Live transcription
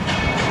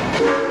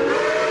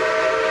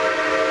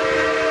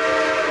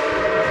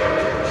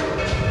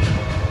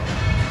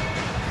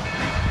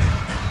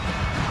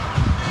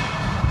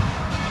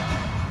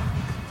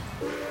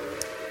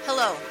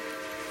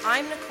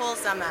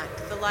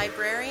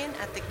librarian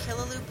at the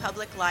Killaloe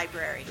Public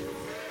Library,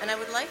 and I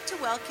would like to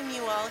welcome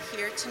you all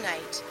here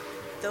tonight,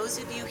 those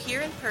of you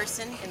here in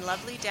person in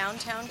lovely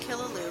downtown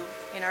Killaloe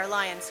in our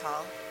Lions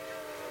Hall,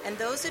 and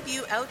those of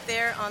you out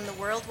there on the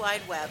World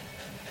Wide Web,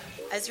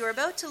 as you're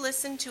about to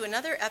listen to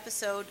another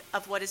episode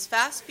of what is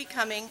fast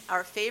becoming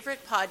our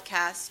favorite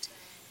podcast,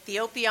 The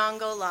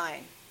Opeongo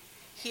Line,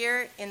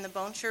 here in the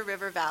Boncher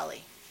River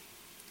Valley.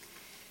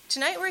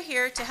 Tonight we're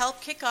here to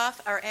help kick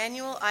off our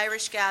annual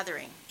Irish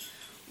Gathering,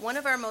 one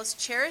of our most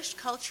cherished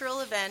cultural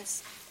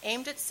events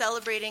aimed at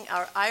celebrating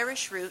our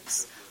Irish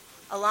roots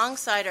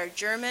alongside our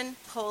German,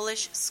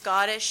 Polish,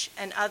 Scottish,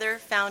 and other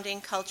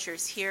founding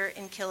cultures here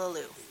in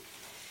Killaloe.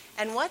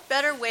 And what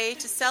better way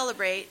to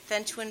celebrate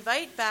than to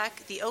invite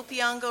back the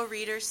Opeongo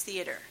Readers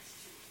Theatre?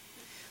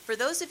 For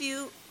those of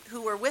you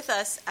who were with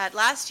us at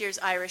last year's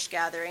Irish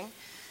Gathering,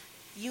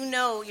 you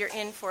know you're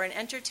in for an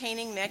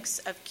entertaining mix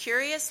of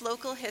curious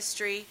local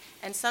history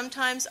and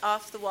sometimes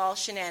off-the-wall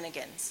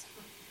shenanigans.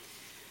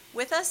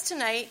 With us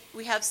tonight,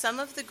 we have some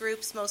of the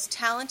group's most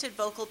talented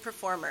vocal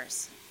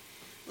performers: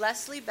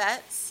 Leslie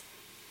Betts,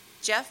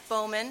 Jeff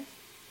Bowman,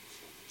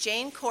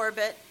 Jane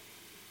Corbett,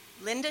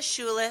 Linda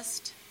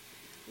Schulist,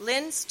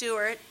 Lynn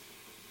Stewart,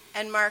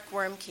 and Mark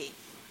Wormke.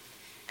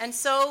 And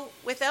so,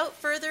 without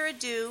further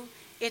ado,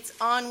 it's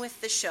on with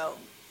the show.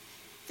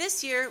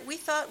 This year, we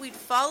thought we'd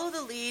follow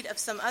the lead of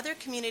some other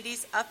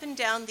communities up and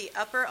down the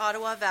Upper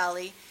Ottawa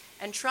Valley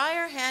and try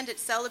our hand at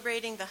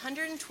celebrating the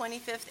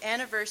 125th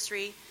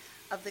anniversary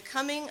of the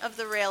coming of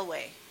the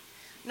railway,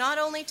 not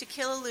only to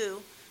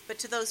Killaloe, but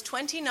to those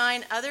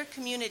 29 other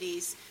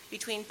communities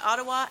between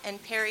Ottawa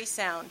and Parry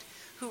Sound,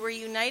 who were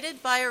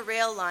united by a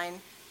rail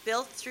line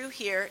built through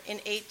here in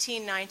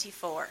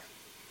 1894.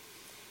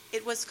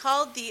 It was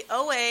called the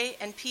OA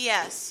and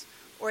PS,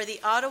 or the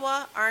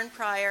Ottawa,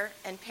 Arnprior,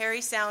 and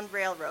Parry Sound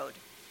Railroad.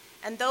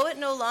 And though it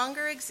no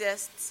longer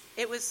exists,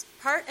 it was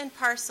part and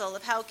parcel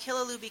of how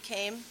Killaloe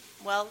became,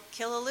 well,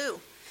 Killaloe.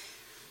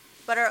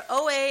 But our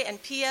OA and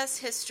PS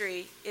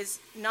history is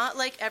not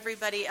like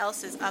everybody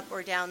else's up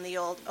or down the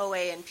old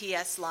OA and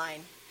PS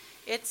line.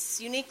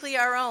 It's uniquely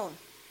our own.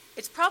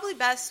 It's probably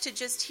best to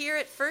just hear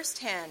it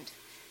firsthand.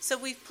 So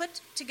we've put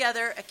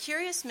together a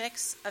curious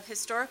mix of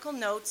historical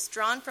notes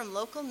drawn from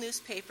local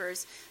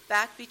newspapers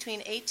back between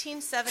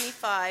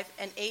 1875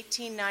 and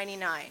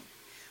 1899,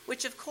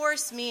 which of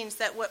course means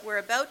that what we're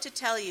about to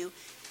tell you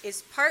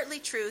is partly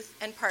truth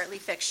and partly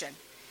fiction.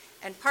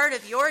 And part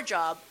of your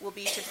job will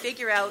be to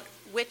figure out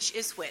which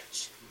is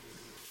which.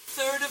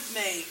 3rd of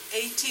May,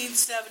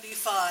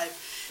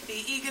 1875,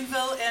 the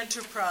Eganville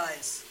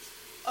Enterprise.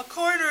 A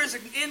coroner's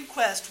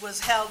inquest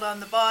was held on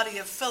the body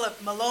of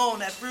Philip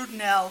Malone at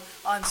Brudenell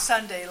on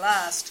Sunday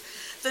last.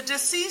 The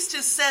deceased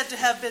is said to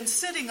have been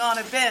sitting on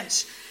a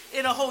bench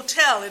in a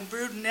hotel in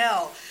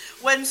Brudenell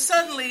when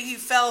suddenly he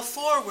fell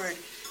forward,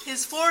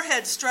 his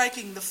forehead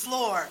striking the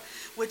floor,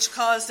 which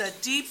caused a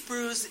deep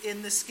bruise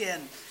in the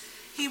skin.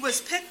 He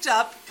was picked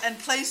up and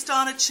placed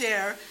on a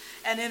chair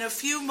and in a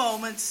few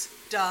moments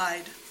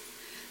died.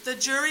 The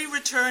jury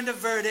returned a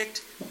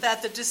verdict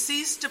that the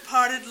deceased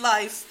departed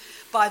life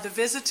by the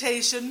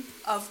visitation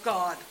of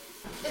God.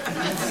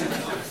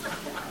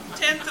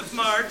 10th of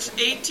March,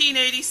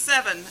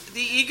 1887,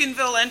 the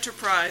Eganville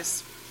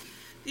Enterprise.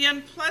 The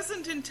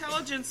unpleasant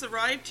intelligence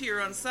arrived here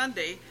on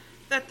Sunday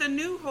that the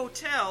new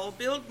hotel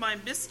built by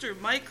Mr.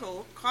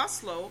 Michael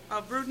Koslow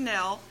of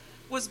Brudenell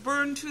was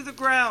burned to the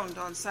ground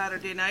on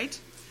Saturday night.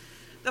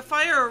 The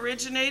fire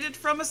originated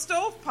from a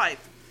stovepipe.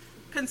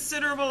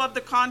 Considerable of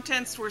the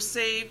contents were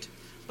saved,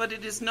 but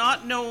it is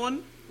not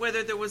known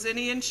whether there was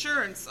any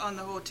insurance on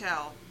the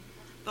hotel.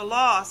 The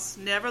loss,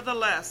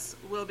 nevertheless,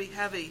 will be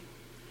heavy.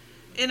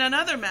 In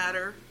another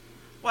matter,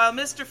 while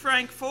Mr.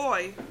 Frank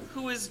Foy,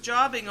 who is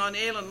jobbing on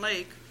Aylen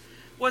Lake,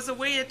 was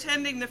away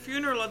attending the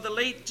funeral of the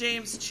late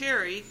James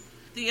Cherry,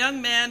 the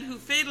young man who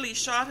fatally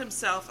shot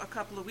himself a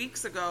couple of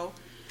weeks ago,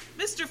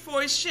 Mr.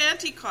 Foy's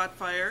shanty caught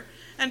fire,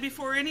 and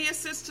before any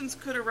assistance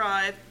could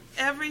arrive,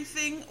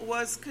 everything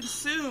was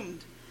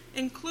consumed,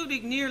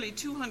 including nearly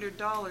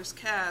 $200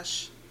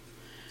 cash.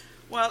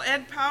 While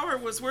Ed Power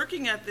was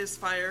working at this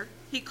fire,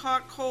 he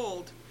caught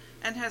cold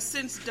and has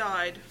since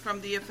died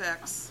from the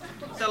effects.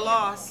 The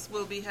loss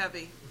will be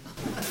heavy.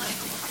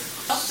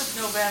 12th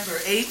of November,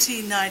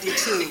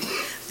 1892,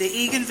 the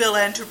Eganville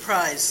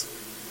Enterprise.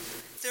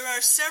 There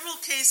are several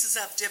cases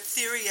of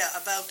diphtheria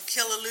about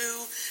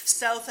Killaloe,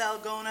 South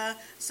Algona,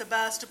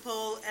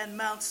 Sebastopol, and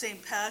Mount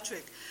St.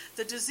 Patrick.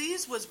 The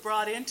disease was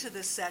brought into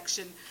this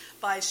section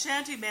by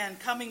shantymen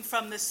coming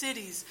from the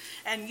cities,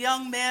 and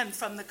young men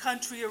from the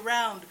country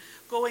around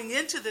going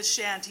into the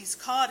shanties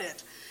caught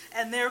it,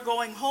 and they're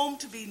going home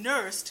to be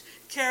nursed,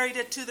 carried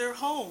it to their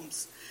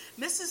homes.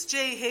 Mrs.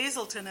 J.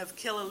 Hazelton of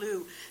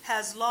Killaloe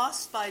has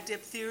lost by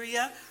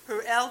diphtheria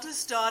her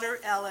eldest daughter,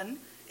 Ellen,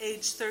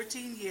 aged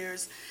 13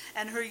 years,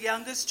 and her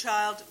youngest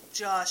child,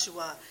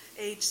 Joshua,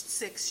 aged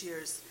 6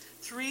 years.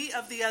 3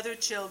 of the other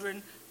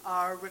children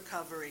are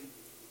recovering.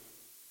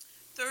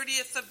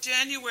 30th of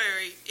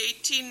January,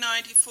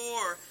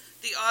 1894,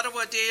 the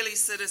Ottawa Daily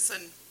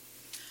Citizen.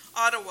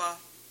 Ottawa.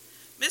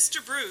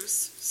 Mr.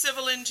 Bruce,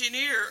 civil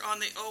engineer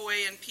on the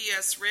OA and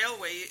PS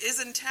Railway,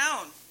 is in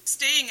town,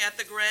 staying at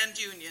the Grand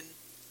Union.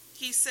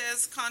 He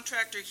says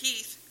contractor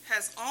Heath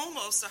has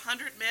almost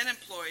 100 men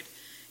employed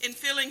in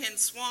filling in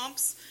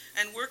swamps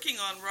and working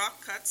on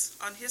rock cuts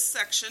on his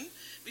section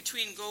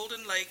between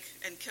Golden Lake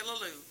and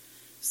Killaloe,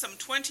 some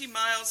 20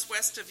 miles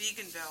west of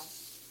Eganville.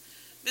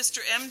 Mr.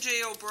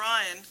 M.J.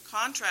 O'Brien,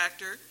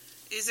 contractor,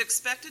 is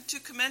expected to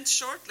commence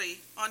shortly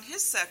on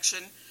his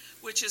section,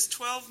 which is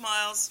 12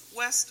 miles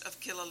west of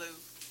Killaloe.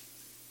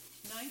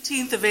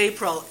 19th of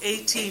April,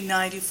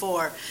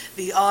 1894,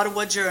 the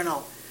Ottawa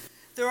Journal.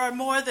 There are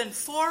more than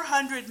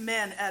 400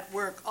 men at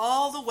work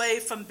all the way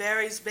from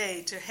Barry's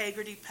Bay to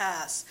Haggerty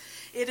Pass.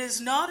 It is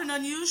not an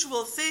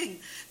unusual thing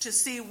to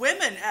see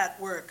women at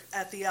work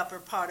at the upper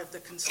part of the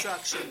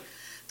construction.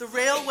 The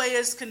railway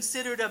is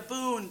considered a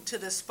boon to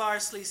the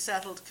sparsely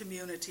settled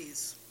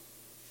communities.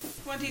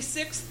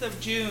 26th of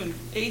June,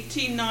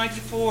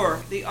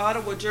 1894, the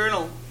Ottawa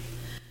Journal.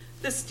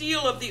 The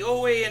steel of the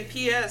OA and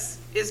PS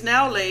is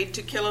now laid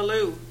to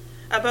Killaloe,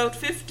 about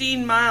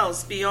 15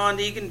 miles beyond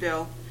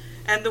Eganville,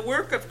 and the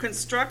work of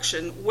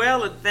construction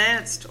well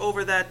advanced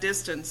over that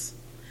distance.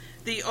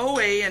 The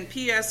OA and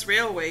PS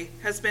Railway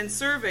has been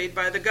surveyed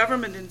by the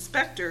government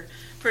inspector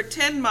for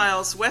 10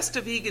 miles west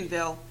of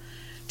Eganville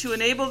to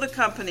enable the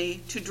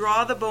company to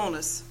draw the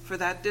bonus for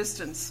that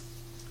distance.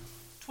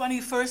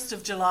 21st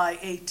of July,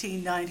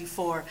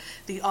 1894,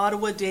 the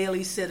Ottawa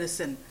Daily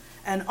Citizen.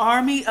 An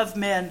army of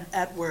men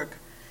at work.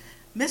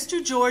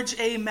 Mr. George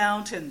A.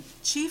 Mountain,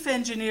 chief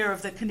engineer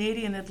of the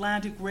Canadian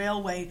Atlantic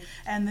Railway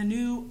and the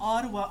new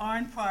Ottawa,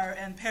 Arnprior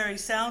and Parry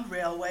Sound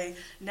Railway,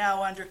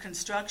 now under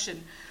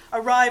construction,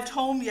 arrived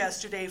home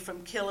yesterday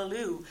from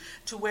Killaloe,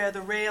 to where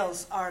the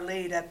rails are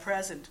laid at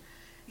present.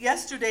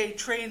 Yesterday,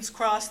 trains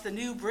crossed the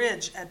new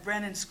bridge at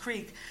Brennan's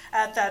Creek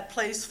at that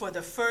place for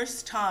the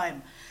first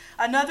time.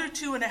 Another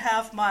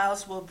 2.5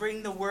 miles will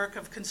bring the work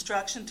of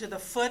construction to the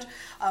foot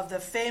of the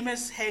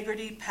famous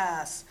Haggerty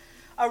Pass.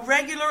 A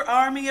regular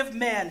army of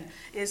men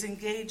is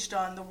engaged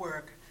on the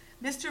work,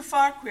 Mr.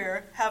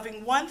 Farquhar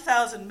having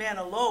 1,000 men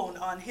alone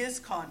on his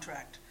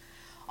contract.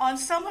 On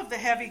some of the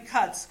heavy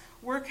cuts,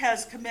 work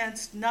has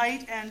commenced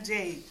night and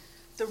day.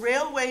 The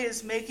railway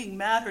is making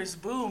matters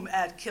boom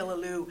at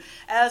Killaloe,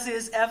 as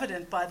is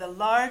evident by the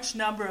large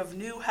number of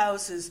new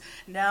houses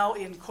now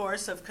in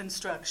course of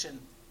construction.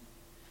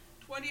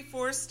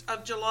 24th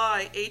of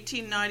July,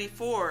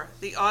 1894,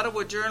 the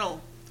Ottawa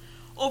Journal.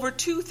 Over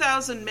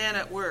 2,000 men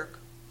at work.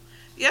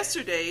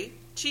 Yesterday,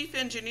 Chief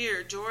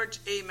Engineer George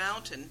A.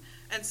 Mountain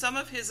and some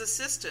of his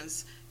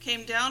assistants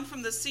came down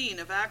from the scene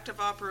of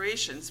active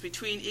operations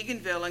between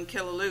Eganville and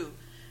Killaloe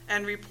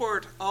and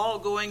report all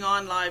going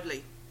on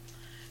lively.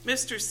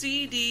 Mr.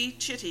 C.D.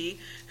 Chitty,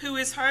 who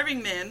is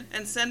hiring men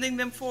and sending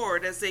them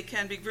forward as they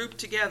can be grouped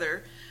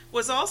together,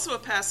 was also a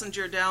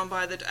passenger down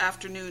by the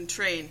afternoon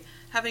train,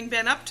 having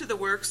been up to the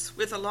works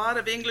with a lot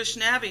of English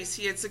navvies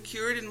he had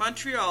secured in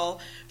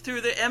Montreal through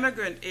the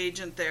emigrant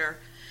agent there,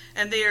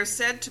 and they are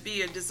said to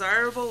be a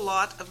desirable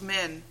lot of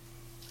men.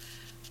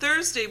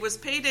 Thursday was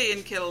payday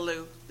in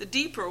Killaloe, the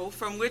depot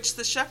from which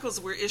the shekels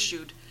were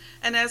issued,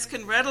 and as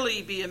can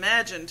readily be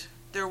imagined,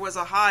 there was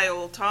a high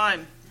old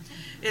time.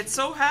 It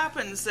so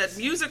happens that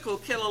musical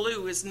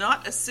Killaloe is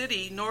not a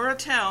city nor a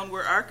town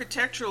where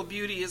architectural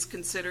beauty is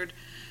considered,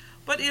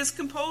 but is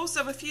composed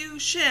of a few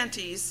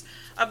shanties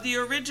of the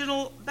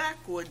original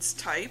backwoods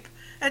type,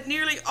 at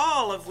nearly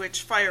all of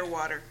which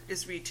firewater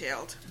is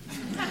retailed.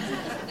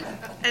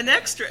 An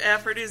extra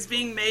effort is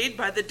being made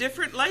by the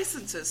different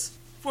licenses,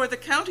 for the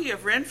county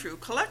of Renfrew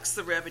collects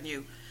the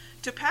revenue,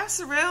 to pass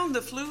around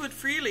the fluid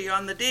freely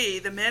on the day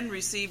the men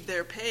received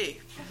their pay.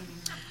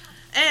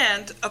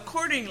 And,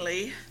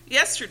 accordingly,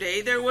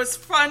 yesterday there was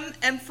fun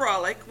and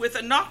frolic with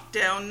a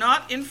knockdown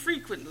not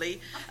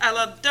infrequently a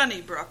la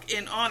Donnybrook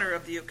in honor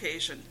of the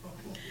occasion.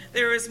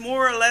 There is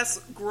more or less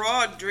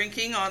grog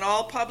drinking on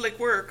all public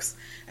works,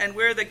 and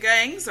where the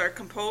gangs are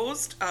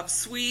composed of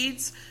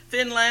Swedes,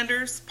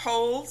 Finlanders,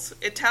 Poles,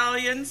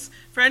 Italians,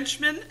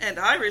 Frenchmen, and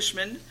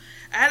Irishmen,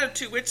 added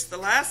to which the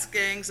last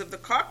gangs of the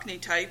Cockney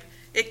type,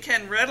 it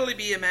can readily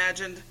be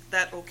imagined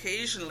that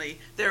occasionally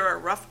there are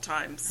rough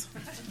times.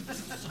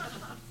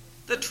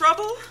 The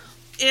trouble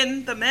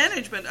in the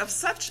management of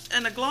such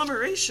an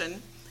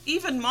agglomeration,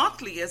 even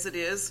motley as it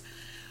is,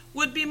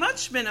 would be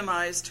much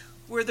minimized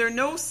were there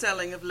no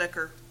selling of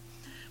liquor.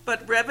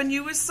 But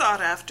revenue is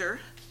sought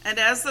after, and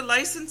as the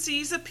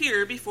licensees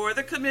appear before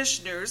the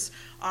commissioners,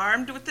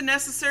 armed with the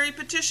necessary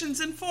petitions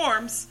and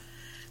forms,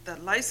 the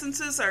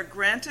licenses are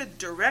granted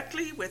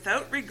directly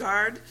without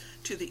regard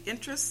to the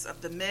interests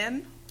of the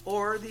men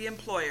or the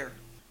employer.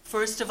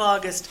 1st of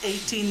August,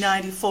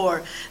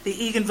 1894, the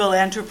Eganville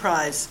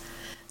Enterprise.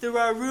 There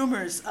are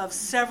rumors of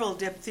several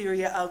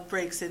diphtheria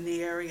outbreaks in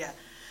the area.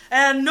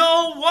 And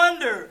no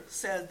wonder,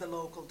 said the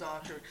local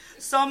doctor.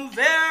 Some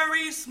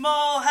very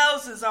small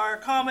houses are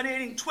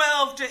accommodating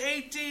 12 to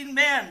 18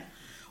 men.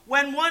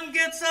 When one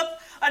gets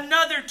up,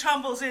 another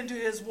tumbles into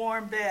his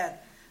warm bed.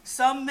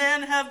 Some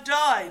men have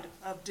died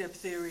of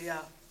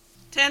diphtheria.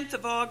 10th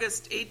of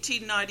August,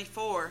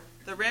 1894,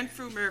 the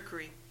Renfrew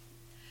Mercury.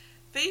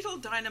 Fatal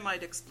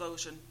dynamite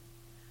explosion.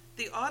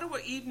 The Ottawa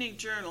Evening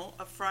Journal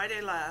of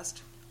Friday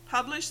last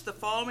published the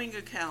following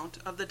account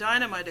of the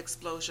dynamite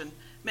explosion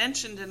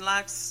mentioned in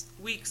last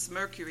week's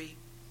Mercury.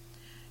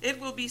 It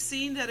will be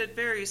seen that it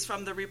varies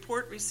from the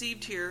report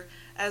received here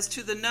as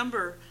to the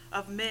number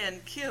of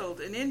men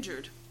killed and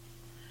injured.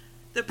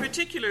 The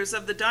particulars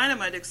of the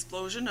dynamite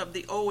explosion of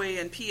the OA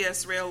and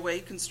PS Railway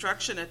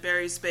construction at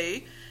Barry's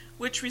Bay,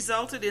 which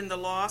resulted in the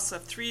loss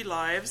of 3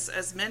 lives,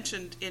 as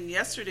mentioned in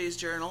yesterday's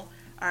journal,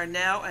 are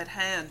now at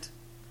hand.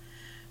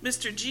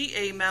 Mr.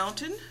 G.A.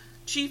 Mountain,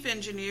 Chief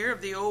Engineer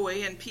of the OA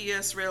and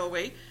PS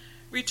Railway,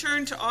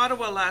 returned to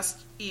Ottawa last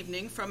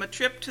evening from a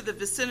trip to the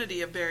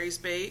vicinity of Barry's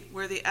Bay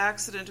where the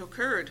accident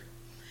occurred.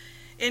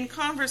 In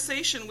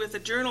conversation with a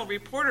journal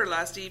reporter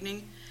last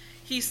evening,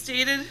 he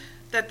stated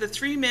that the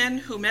 3 men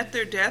who met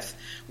their death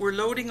were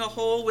loading a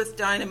hole with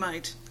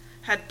dynamite,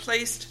 had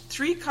placed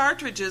 3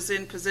 cartridges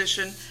in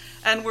position,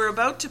 and were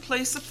about to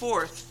place a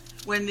 4th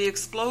when the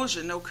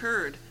explosion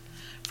occurred.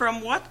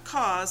 From what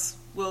cause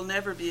will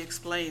never be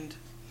explained.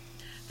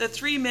 The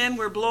 3 men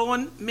were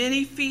blown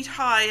many feet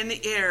high in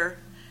the air,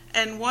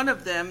 and one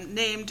of them,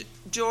 named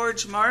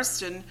George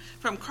Marston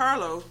from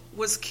Killaloe,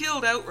 was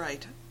killed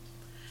outright.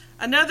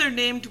 Another,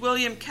 named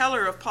William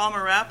Keller of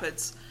Palmer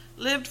Rapids,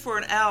 lived for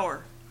an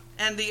hour,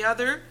 and the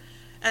other,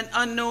 an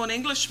unknown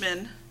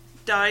Englishman,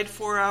 died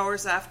 4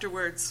 hours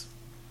afterwards.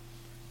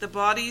 The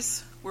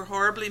bodies were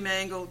horribly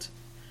mangled.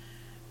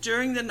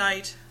 During the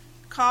night,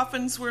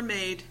 coffins were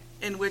made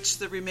in which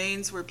the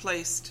remains were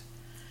placed.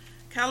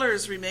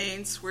 Keller's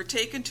remains were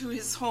taken to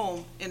his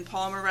home in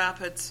Palmer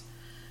Rapids.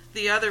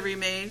 The other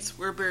remains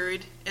were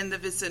buried in the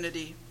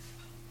vicinity.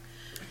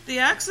 The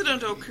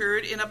accident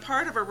occurred in a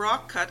part of a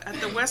rock cut at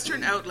the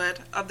western outlet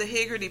of the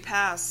Haggerty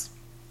Pass.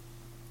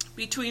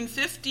 Between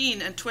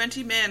 15 and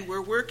 20 men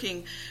were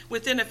working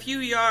within a few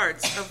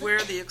yards of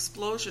where the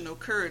explosion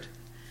occurred.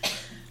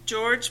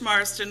 George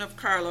Marston of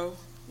Killaloe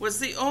was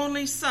the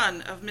only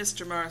son of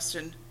Mr.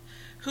 Marston,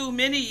 who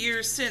many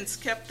years since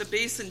kept the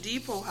Basin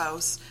Depot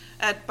house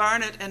at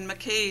Barnett and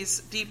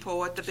Mackay's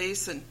depot at the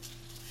Basin.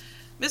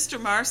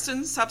 Mr.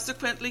 Marston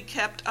subsequently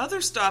kept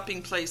other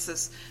stopping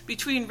places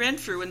between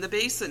Renfrew and the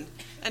Basin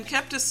and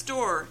kept a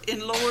store in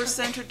Lower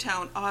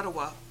Centretown,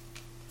 Ottawa.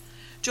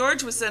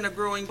 George was then a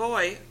growing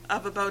boy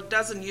of about a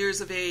dozen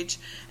years of age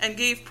and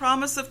gave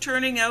promise of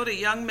turning out a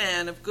young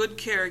man of good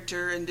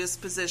character and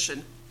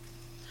disposition.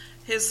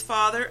 His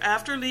father,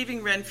 after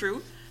leaving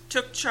Renfrew,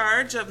 took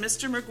charge of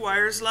Mr.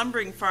 McGuire's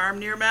lumbering farm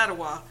near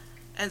Mattawa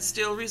and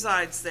still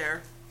resides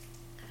there.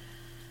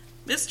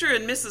 Mr.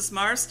 and Mrs.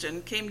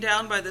 Marston came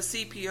down by the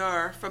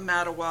CPR from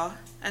Mattawa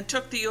and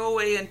took the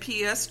OA and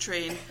PS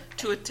train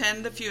to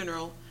attend the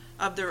funeral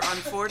of their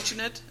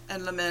unfortunate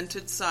and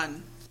lamented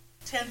son.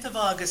 10th of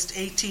August,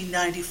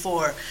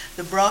 1894,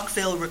 the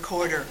Brockville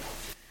Recorder.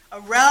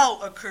 A row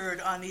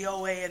occurred on the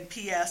OA and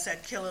PS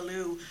at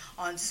Killaloe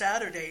on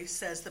Saturday,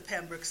 says the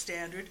Pembroke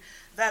Standard,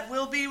 that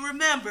will be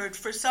remembered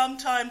for some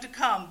time to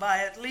come by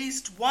at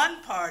least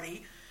one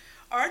party.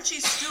 Archie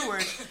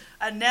Stewart,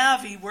 a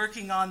navvy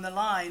working on the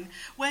line,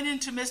 went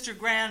into Mr.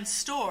 Grant's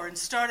store and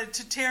started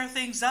to tear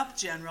things up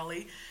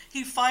generally.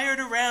 He fired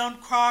around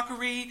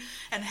crockery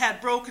and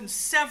had broken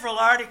several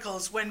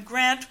articles when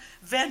Grant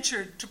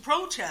ventured to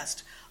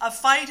protest. A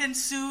fight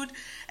ensued,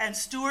 and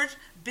Stewart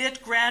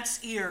bit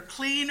Grant's ear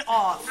clean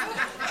off.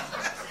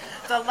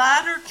 The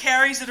latter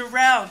carries it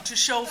around to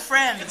show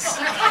friends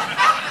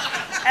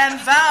and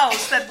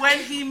vows that when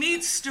he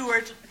meets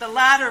Stewart, the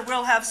latter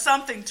will have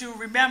something to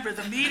remember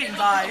the meeting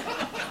by.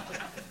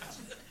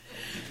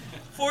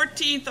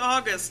 14th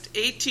August,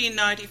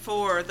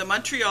 1894, the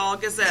Montreal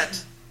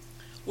Gazette.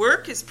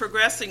 Work is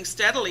progressing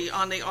steadily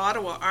on the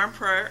Ottawa,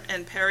 Armpire,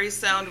 and Parry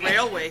Sound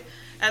Railway,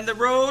 and the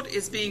road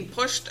is being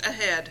pushed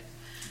ahead.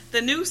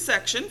 The new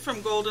section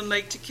from Golden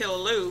Lake to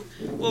Killaloe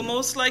will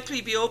most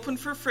likely be open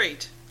for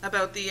freight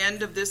about the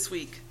end of this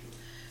week.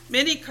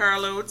 Many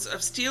carloads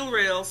of steel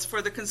rails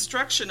for the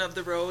construction of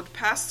the road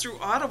passed through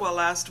Ottawa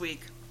last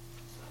week.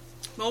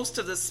 Most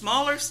of the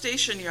smaller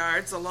station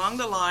yards along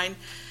the line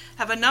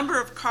have a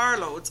number of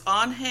carloads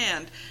on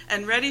hand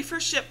and ready for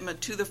shipment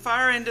to the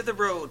far end of the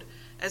road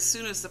as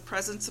soon as the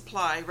present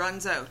supply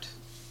runs out.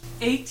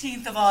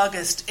 18th of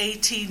August,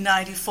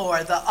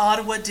 1894, the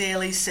Ottawa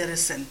Daily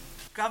Citizen.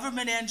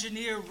 Government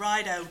engineer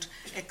Rideout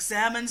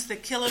examines the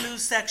Killaloe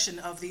section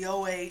of the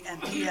OA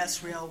and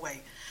PS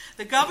Railway.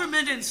 The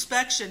government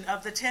inspection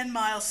of the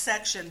 10-mile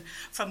section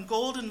from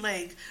Golden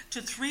Lake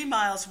to 3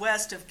 miles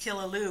west of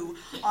Killaloe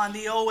on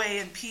the OA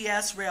and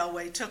PS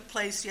Railway took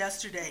place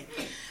yesterday.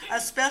 A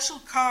special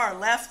car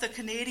left the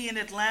Canadian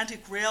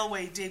Atlantic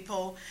Railway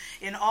Depot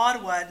in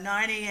Ottawa at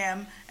 9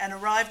 a.m. and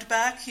arrived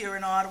back here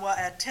in Ottawa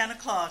at 10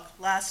 o'clock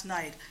last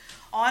night.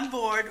 On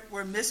board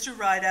were Mr.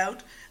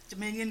 Rideout,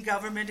 Dominion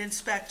Government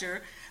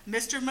Inspector,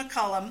 Mr.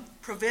 McCullum,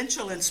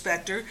 Provincial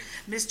Inspector,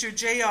 Mr.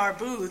 J.R.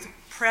 Booth,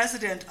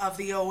 President of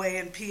the OA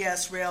and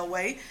PS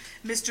Railway,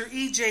 Mr.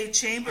 E.J.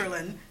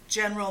 Chamberlain,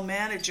 General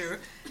Manager,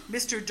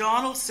 Mr.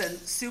 Donaldson,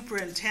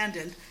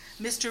 Superintendent,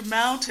 Mr.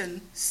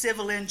 Mountain,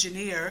 civil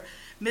engineer,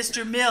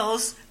 Mr.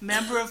 Mills,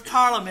 member of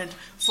Parliament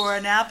for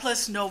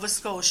Annapolis, Nova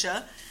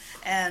Scotia,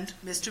 and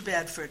Mr.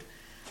 Bedford.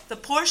 The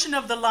portion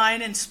of the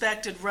line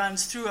inspected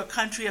runs through a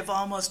country of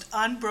almost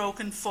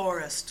unbroken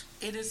forest.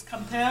 It is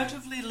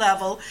comparatively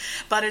level,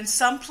 but in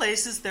some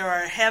places there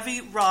are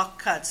heavy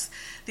rock cuts.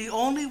 The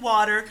only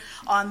water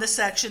on the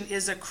section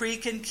is a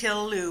creek in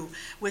Killaloe,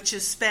 which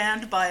is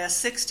spanned by a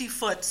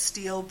 60-foot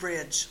steel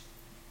bridge.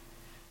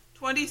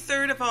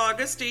 23rd of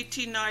August,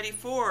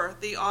 1894,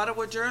 the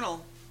Ottawa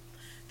Journal.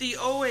 The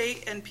OA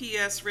and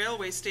PS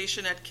railway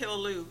station at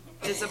Killaloe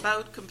is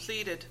about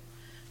completed.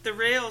 The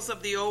rails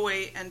of the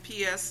OA and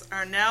PS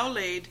are now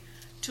laid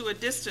to a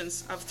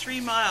distance of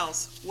 3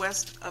 miles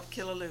west of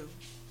Killaloe.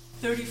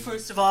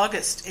 31st of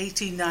August,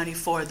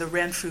 1894, the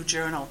Renfrew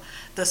Journal.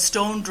 The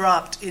stone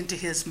dropped into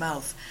his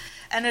mouth.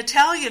 An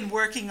Italian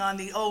working on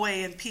the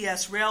OA and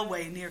PS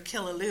railway near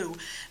Killaloe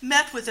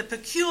met with a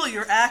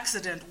peculiar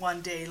accident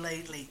one day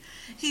lately.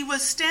 He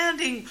was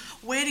standing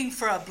waiting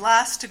for a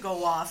blast to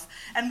go off,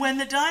 and when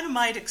the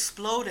dynamite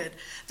exploded,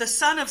 the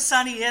son of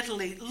sunny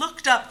Italy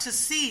looked up to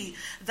see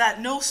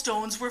that no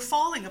stones were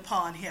falling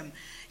upon him.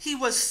 He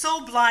was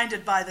so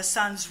blinded by the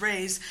sun's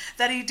rays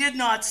that he did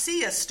not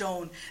see a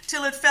stone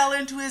till it fell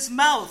into his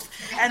mouth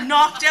and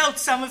knocked out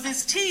some of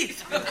his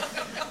teeth.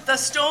 The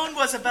stone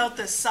was about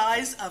the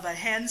size of a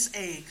hen's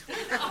egg.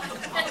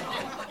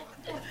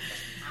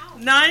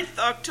 9th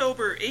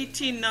October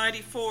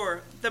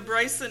 1894, the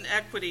Bryson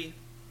Equity,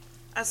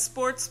 a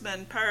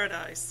sportsman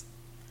paradise.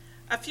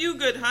 A few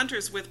good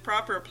hunters with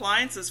proper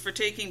appliances for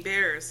taking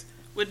bears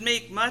would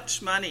make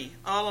much money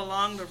all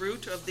along the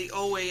route of the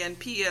OA and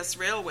PS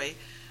railway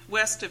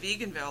west of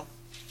Eganville.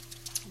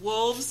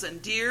 Wolves and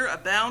deer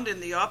abound in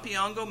the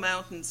Opiongo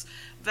Mountains.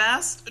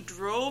 Vast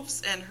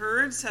droves and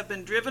herds have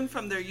been driven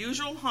from their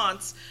usual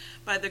haunts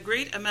by the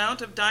great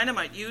amount of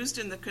dynamite used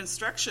in the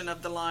construction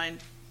of the line.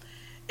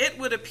 It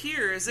would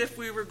appear as if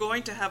we were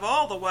going to have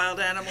all the wild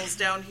animals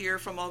down here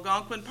from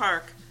Algonquin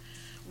Park.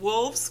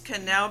 Wolves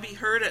can now be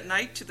heard at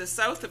night to the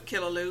south of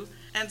Killaloe,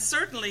 and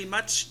certainly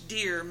much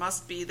deer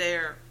must be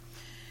there.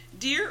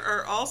 Deer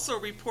are also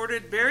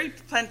reported very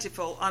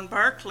plentiful on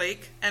Bark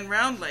Lake and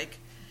Round Lake,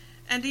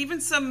 and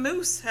even some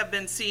moose have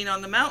been seen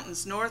on the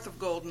mountains north of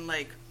Golden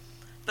Lake.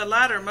 The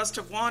latter must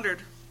have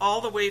wandered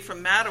all the way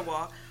from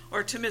Mattawa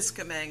or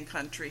Temiskaming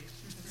country.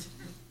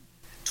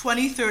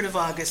 23rd of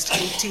August,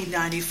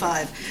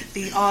 1895,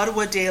 the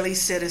Ottawa Daily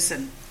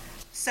Citizen.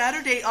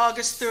 Saturday,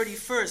 August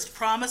 31st,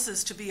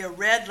 promises to be a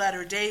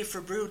red-letter day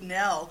for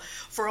Brudenell,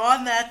 for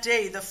on that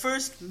day the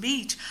first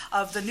meet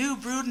of the new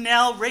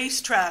Brudenell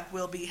racetrack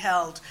will be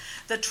held.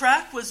 The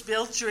track was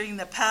built during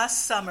the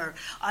past summer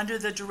under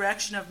the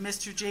direction of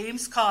Mr.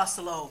 James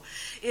Killaloe.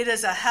 It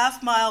is a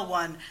half-mile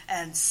one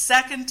and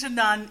second to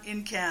none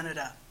in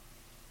Canada.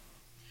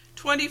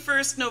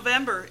 21st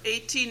November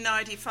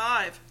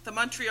 1895, the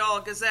Montreal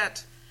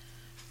Gazette.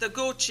 The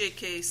Gauthier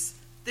case.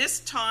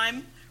 This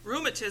time,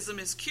 rheumatism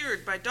is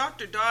cured by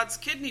Dr. Dodd's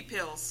kidney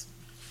pills.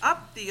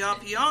 Up the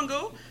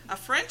Opiongo, a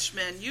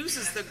Frenchman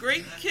uses the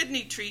great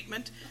kidney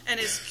treatment and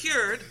is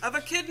cured of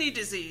a kidney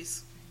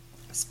disease.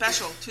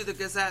 Special to the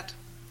Gazette.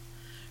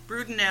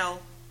 Brudenell,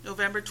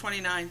 November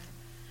 29th.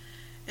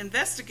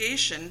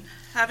 Investigation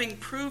having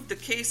proved the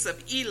case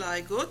of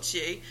Eli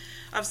Gauthier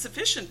of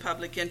sufficient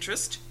public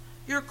interest,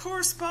 your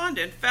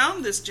correspondent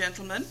found this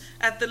gentleman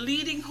at the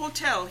leading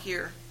hotel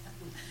here.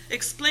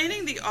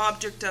 Explaining the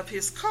object of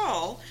his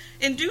call,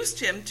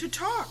 induced him to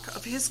talk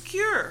of his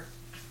cure.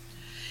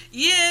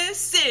 Yes,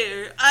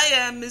 sir, I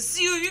am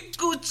Monsieur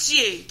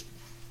Gauthier.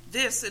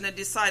 This in a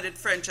decided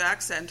French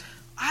accent.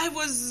 I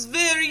was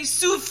very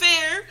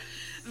souffert,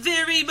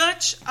 very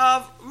much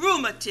of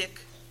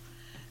rheumatic.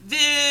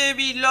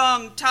 Very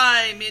long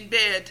time in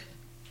bed.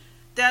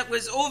 That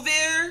was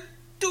over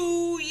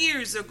 2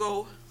 years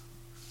ago.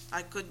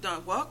 I could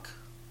not walk.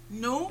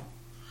 No,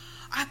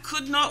 I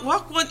could not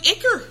walk 1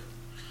 acre.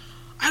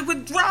 I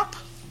would drop.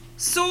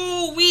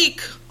 So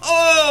weak.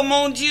 Oh,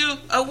 mon Dieu,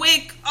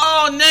 awake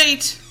all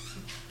night.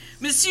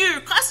 Monsieur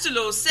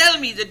Costello sell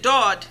me the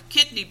Dodd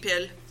kidney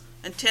pill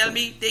and tell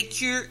me they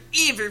cure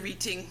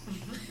everything.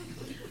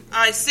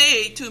 I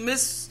say to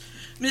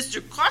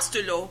Mr.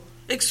 Costello,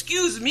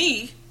 excuse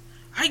me,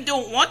 I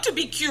don't want to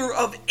be cured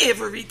of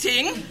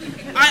everything.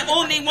 I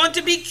only want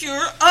to be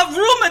cured of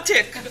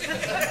rheumatic.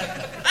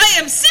 I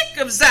am sick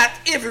of that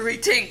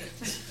everything.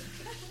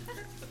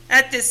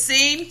 At the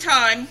same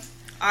time,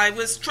 I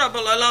was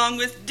troubled along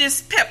with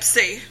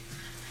dyspepsy.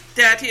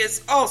 That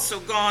is also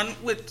gone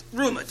with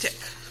rheumatic.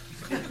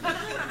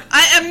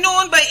 I am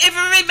known by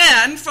every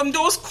man from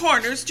those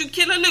corners to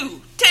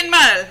Killaloe, 10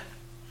 mile.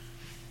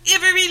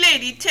 Every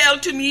lady tell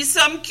to me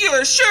some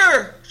cure,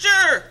 sure,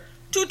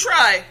 to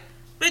try.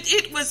 But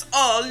it was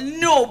all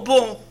no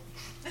bon.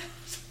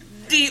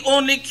 The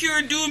only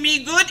cure do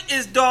me good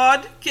is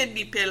Dodd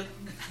kidney pill.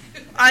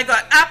 I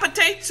got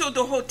appetite, so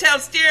the hotel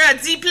stare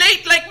at the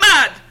plate like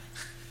mad.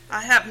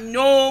 I have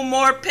no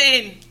more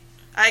pain.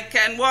 I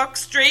can walk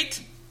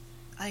straight.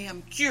 I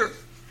am cured.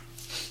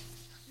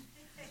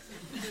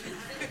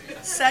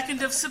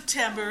 2nd of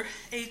September,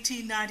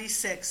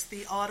 1896,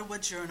 the Ottawa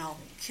Journal.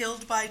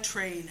 Killed by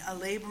train, a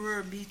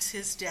laborer meets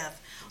his death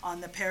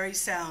on the Parry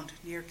Sound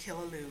near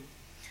Killaloe.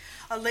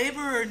 A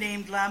laborer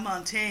named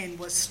Lamontagne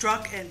was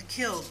struck and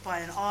killed by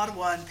an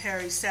Ottawa and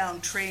Parry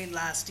Sound train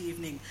last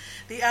evening.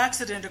 The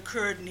accident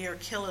occurred near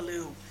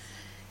Killaloe.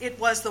 It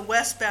was the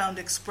westbound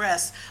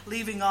express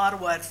leaving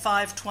Ottawa at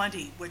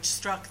 5:20 which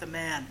struck the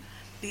man.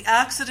 The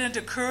accident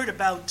occurred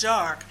about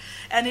dark,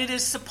 and it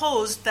is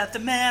supposed that the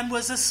man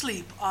was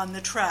asleep on the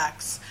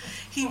tracks.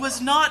 He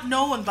was not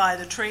known by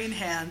the train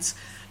hands,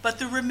 but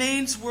the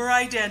remains were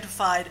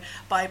identified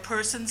by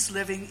persons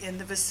living in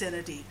the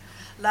vicinity.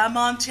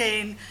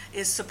 Lamontagne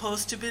is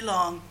supposed to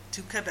belong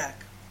to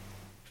Quebec.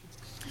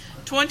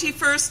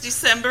 21st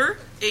December,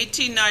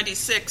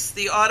 1896,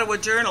 the Ottawa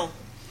Journal.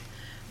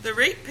 The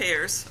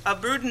ratepayers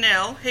of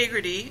Brudenell,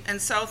 Hagerty,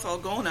 and South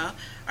Algona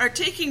are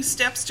taking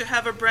steps to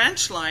have a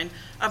branch line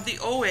of the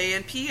OA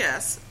and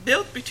PS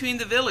built between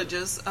the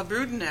villages of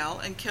Brudenell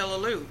and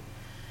Killaloe.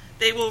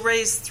 They will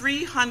raise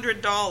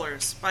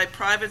 $300 by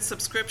private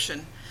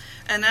subscription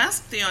and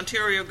ask the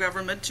Ontario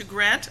government to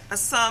grant a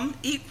sum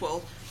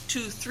equal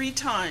to 3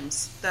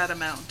 times that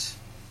amount.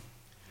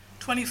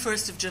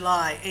 21st of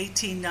July,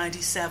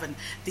 1897,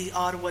 the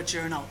Ottawa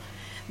Journal.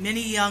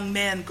 Many young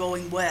men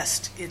going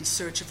west in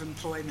search of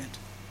employment.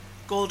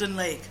 Golden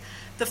Lake.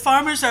 The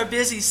farmers are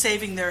busy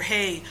saving their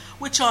hay,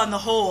 which on the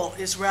whole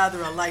is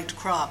rather a light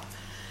crop.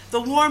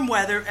 The warm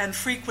weather and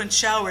frequent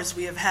showers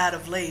we have had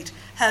of late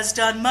has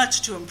done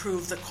much to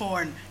improve the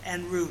corn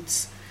and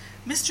roots.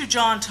 Mr.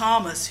 John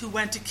Thomas, who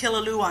went to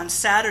Killaloe on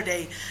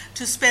Saturday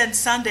to spend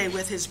Sunday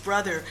with his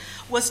brother,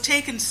 was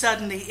taken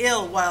suddenly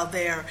ill while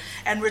there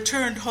and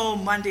returned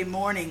home Monday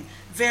morning,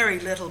 very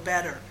little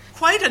better.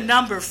 Quite a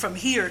number from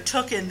here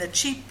took in the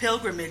cheap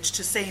pilgrimage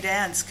to St.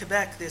 Anne's,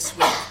 Quebec this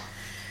week.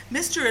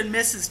 Mr. and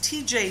Mrs.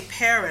 T.J.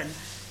 Perrin,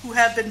 who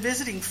have been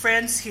visiting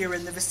friends here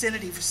in the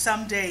vicinity for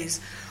some days,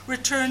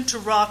 returned to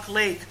Rock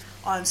Lake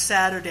on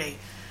Saturday.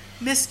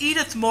 Miss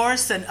Edith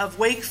Morrison of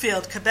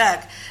Wakefield,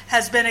 Quebec,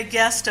 has been a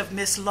guest of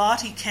Miss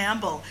Lottie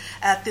Campbell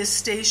at this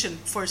station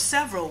for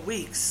several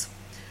weeks.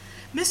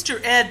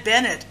 Mr. Ed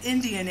Bennett,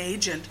 Indian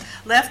agent,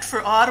 left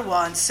for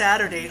Ottawa on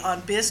Saturday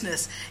on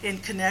business in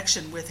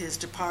connection with his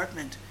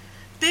department.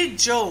 Big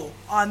Joe,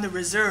 on the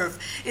reserve,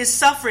 is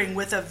suffering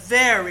with a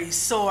very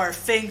sore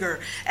finger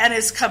and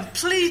is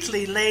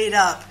completely laid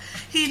up.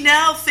 He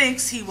now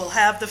thinks he will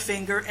have the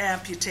finger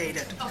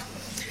amputated.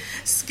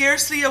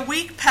 Scarcely a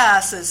week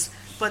passes,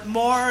 but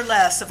more or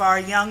less of our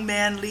young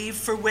men leave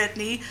for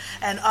Whitney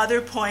and other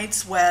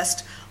points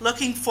west,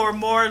 looking for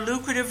more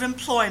lucrative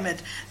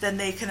employment than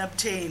they can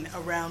obtain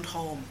around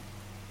home.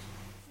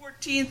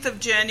 14th of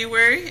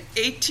January,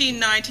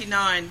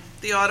 1899,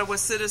 the Ottawa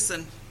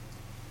Citizen.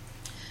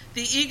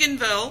 The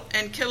Eganville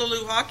and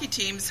Killaloe hockey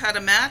teams had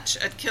a match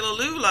at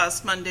Killaloe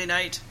last Monday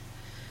night.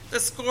 The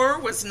score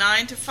was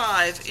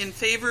 9-5 in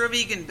favor of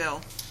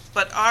Eganville,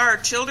 but R.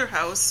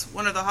 Childerhouse,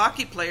 one of the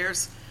hockey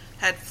players,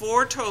 had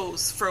 4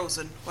 toes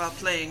frozen while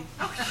playing.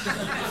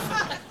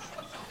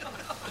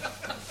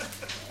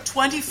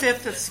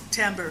 25th of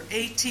September,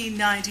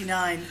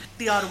 1899,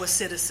 the Ottawa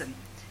Citizen.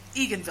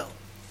 Eganville.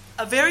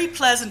 A very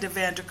pleasant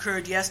event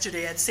occurred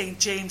yesterday at St.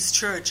 James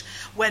Church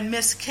when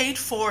Miss Kate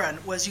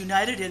Foran was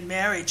united in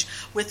marriage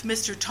with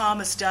Mr.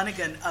 Thomas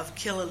Dunnigan of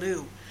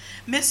Killaloe.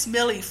 Miss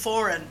Millie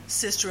Foran,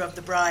 sister of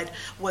the bride,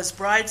 was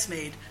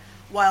bridesmaid,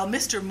 while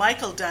Mr.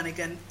 Michael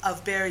Dunnigan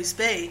of Barry's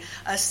Bay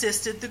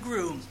assisted the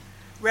groom.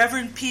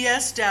 Reverend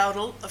P.S.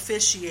 Dowdle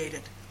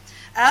officiated.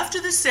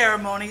 After the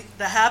ceremony,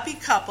 the happy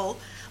couple,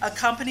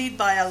 accompanied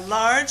by a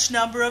large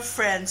number of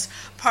friends,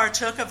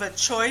 partook of a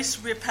choice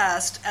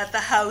repast at the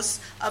house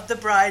of the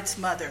bride's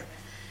mother.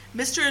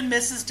 Mr. and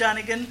Mrs.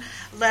 Dunnigan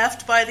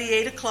left by the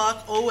 8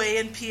 o'clock OA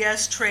and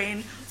PS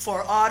train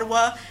for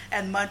Ottawa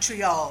and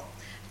Montreal.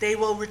 They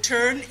will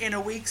return in a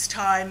week's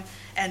time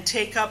and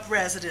take up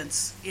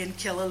residence in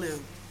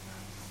Killaloe.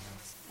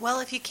 Well,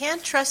 if you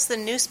can't trust the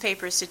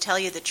newspapers to tell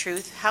you the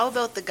truth, how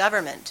about the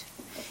government?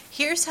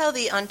 Here's how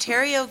the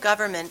Ontario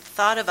government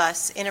thought of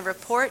us in a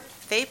report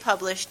they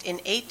published in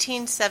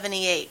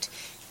 1878,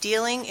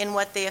 dealing in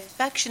what they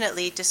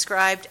affectionately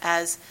described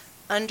as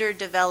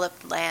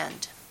underdeveloped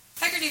land.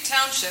 Hagerty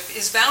Township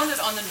is bounded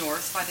on the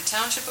north by the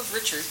township of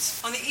Richards,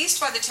 on the east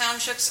by the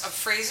townships of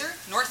Fraser,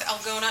 North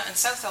Algona, and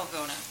South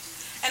Algona,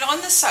 and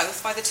on the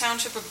south by the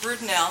township of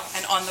Brudenell,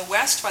 and on the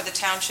west by the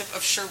township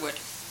of Sherwood.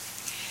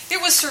 It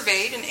was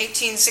surveyed in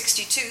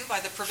 1862 by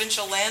the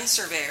provincial land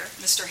surveyor,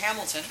 Mr.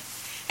 Hamilton,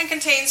 and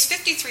contains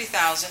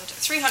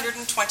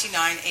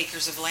 53,329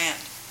 acres of land.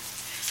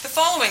 The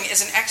following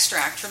is an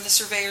extract from the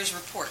surveyor's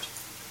report.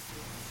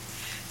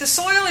 The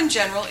soil in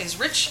general is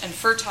rich and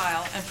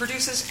fertile and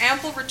produces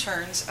ample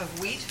returns of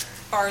wheat,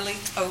 barley,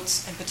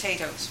 oats, and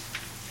potatoes.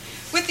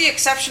 With the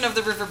exception of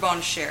the River Bon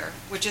Cher,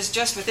 which is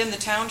just within the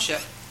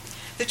township,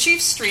 the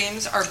chief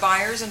streams are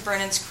Byers and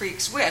Brennan's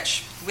Creeks,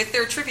 which, with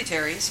their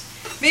tributaries,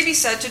 may be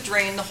said to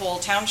drain the whole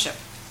township.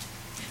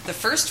 The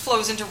first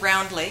flows into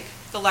Round Lake,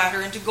 the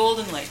latter into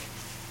Golden Lake.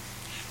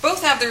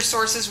 Both have their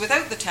sources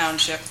without the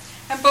township,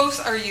 and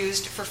both are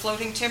used for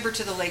floating timber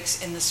to the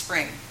lakes in the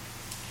spring.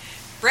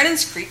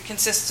 Brennan's Creek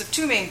consists of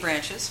two main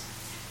branches.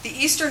 The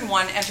eastern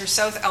one enters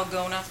South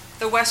Algona,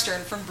 the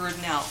western from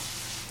Brudenell.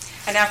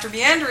 And after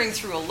meandering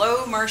through a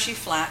low, marshy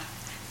flat,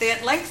 they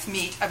at length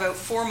meet about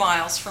 4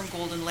 miles from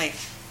Golden Lake.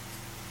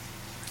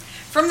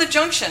 From the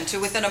junction to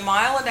within 1.5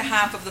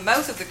 miles of the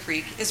mouth of the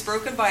creek is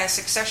broken by a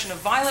succession of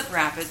violent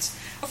rapids,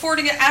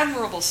 affording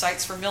admirable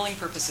sites for milling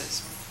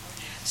purposes.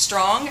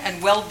 Strong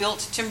and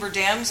well-built timber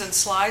dams and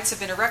slides have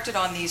been erected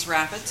on these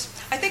rapids,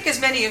 I think as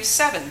many as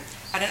 7,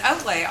 at an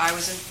outlay, I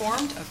was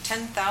informed, of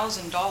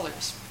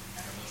 $10,000.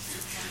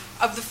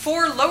 Of the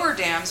 4 lower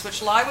dams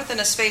which lie within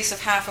a space of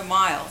 0.5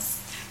 mile,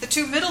 the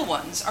 2 middle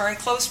ones are in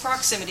close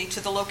proximity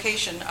to the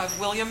location of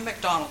William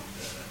MacDonald.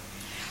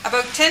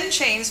 About 10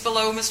 chains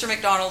below Mr.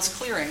 MacDonald's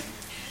clearing,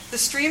 the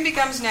stream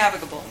becomes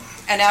navigable,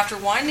 and after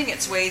winding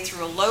its way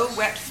through a low,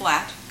 wet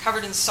flat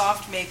covered in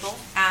soft maple,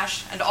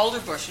 ash, and alder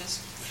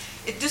bushes,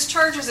 it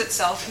discharges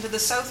itself into the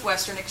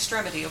southwestern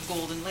extremity of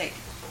Golden Lake.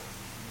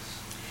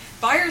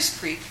 Byers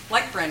Creek,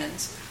 like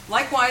Brennan's,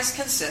 likewise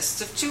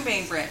consists of 2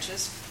 main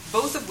branches,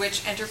 both of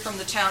which enter from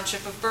the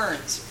township of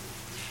Burns.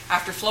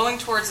 After flowing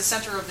towards the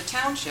center of the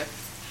township,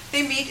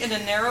 they meet in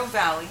a narrow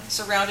valley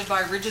surrounded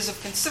by ridges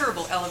of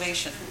considerable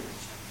elevation.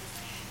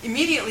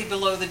 Immediately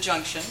below the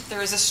junction,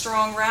 there is a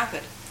strong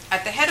rapid,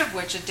 at the head of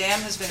which a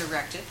dam has been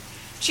erected,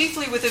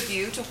 chiefly with a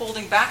view to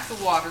holding back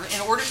the water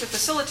in order to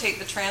facilitate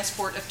the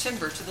transport of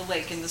timber to the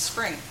lake in the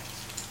spring.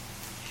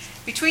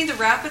 Between the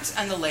rapids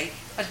and the lake,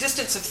 a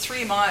distance of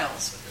 3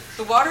 miles,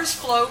 the waters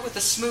flow with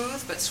a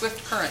smooth but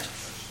swift current.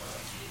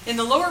 In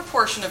the lower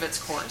portion of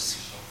its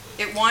course,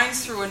 it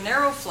winds through a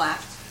narrow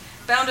flat,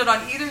 bounded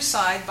on either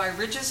side by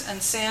ridges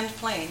and sand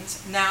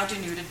plains, now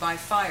denuded by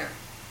fire.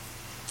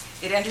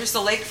 It enters the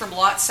lake from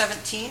Lot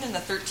 17 in the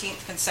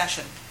 13th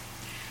concession.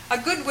 A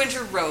good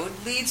winter road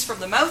leads from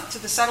the mouth to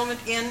the settlement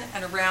in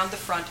and around the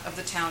front of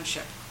the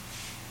township.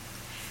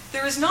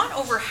 There is not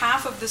over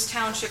half of this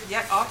township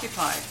yet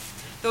occupied,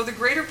 though the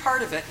greater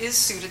part of it is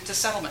suited to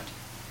settlement.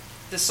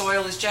 The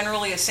soil is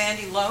generally a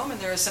sandy loam and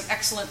there is some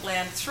excellent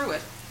land through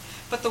it,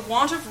 but the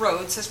want of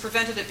roads has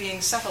prevented it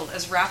being settled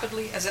as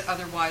rapidly as it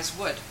otherwise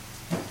would.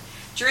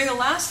 During the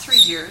last 3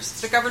 years,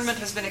 the government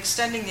has been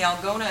extending the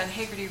Algona and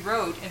Haggerty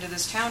Road into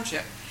this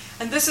township,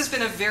 and this has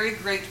been a very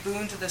great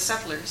boon to the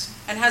settlers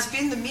and has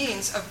been the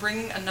means of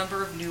bringing a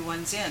number of new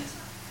ones in.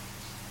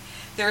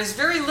 There is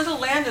very little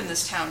land in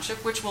this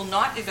township which will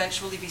not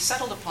eventually be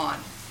settled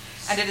upon,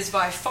 and it is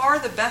by far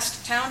the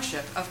best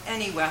township of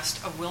any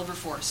west of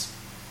Wilberforce.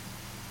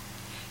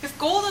 If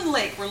Golden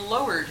Lake were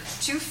lowered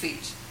 2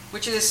 feet,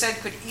 which it is said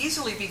could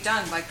easily be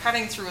done by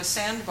cutting through a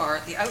sandbar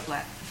at the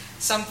outlet,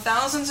 some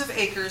thousands of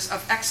acres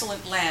of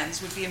excellent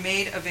lands would be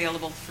made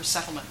available for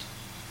settlement.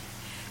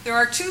 There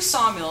are 2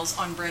 sawmills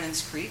on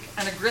Brennan's Creek,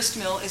 and a grist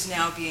mill is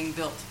now being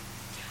built.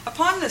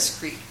 Upon this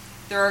creek,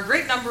 there are a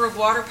great number of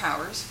water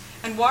powers,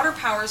 and water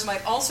powers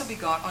might also be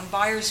got on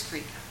Byers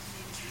Creek.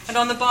 And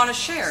on the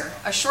Bonachere,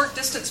 a short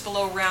distance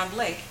below Round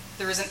Lake,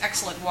 there is an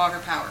excellent water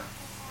power.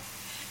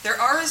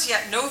 There are as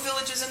yet no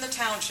villages in the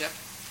township,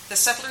 the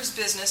settlers'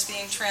 business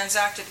being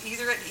transacted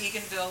either at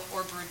Eganville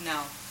or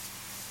Brudenell.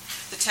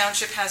 The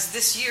township has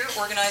this year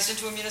organized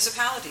into a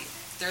municipality.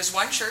 There is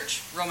 1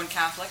 church, Roman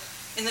Catholic,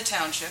 in the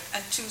township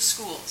and 2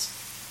 schools.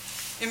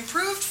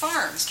 Improved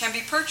farms can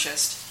be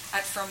purchased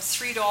at from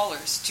 $3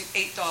 to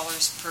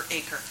 $8 per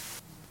acre.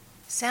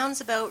 Sounds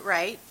about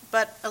right,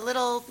 but a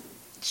little,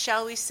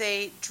 shall we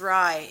say,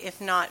 dry, if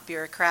not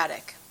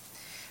bureaucratic.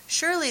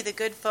 Surely the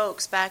good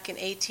folks back in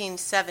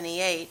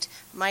 1878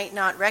 might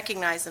not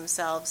recognize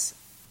themselves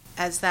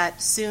as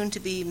that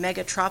soon-to-be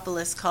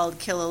megatropolis called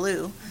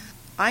Killaloe.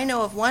 I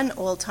know of one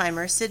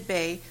old-timer, Sid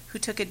Bay, who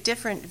took a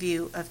different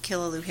view of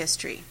Killaloe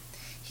history.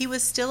 He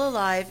was still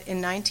alive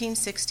in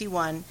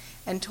 1961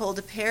 and told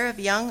a pair of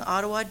young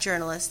Ottawa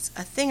journalists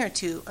a thing or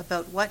two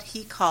about what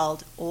he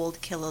called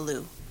Old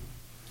Killaloe.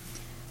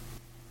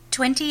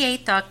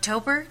 28th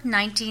October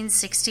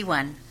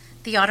 1961,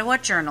 The Ottawa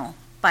Journal,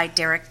 by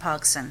Derek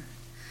Pogson.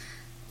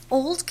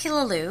 Old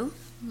Killaloe,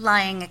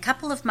 lying a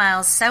couple of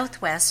miles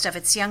southwest of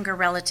its younger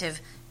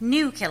relative,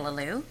 New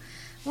Killaloe,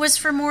 was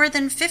for more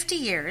than 50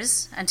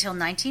 years, until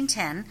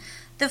 1910,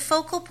 the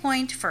focal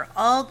point for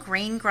all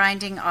grain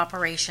grinding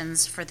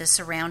operations for the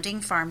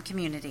surrounding farm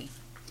community.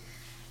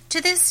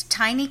 To this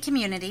tiny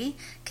community,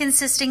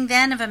 consisting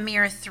then of a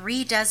mere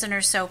 36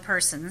 or so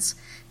persons,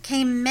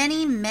 came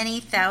many, many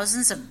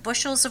thousands of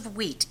bushels of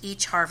wheat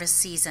each harvest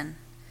season.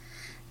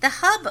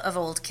 The hub of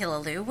Old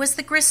Killaloe was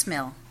the grist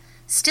mill,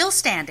 still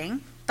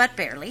standing, but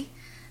barely,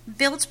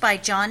 built by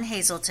John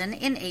Hazelton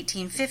in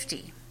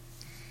 1850.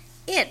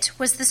 It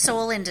was the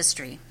sole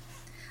industry,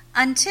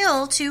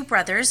 until 2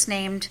 brothers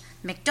named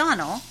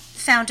MacDonald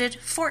founded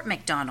Fort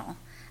MacDonald,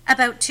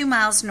 about 2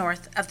 miles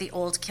north of the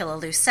Old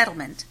Killaloe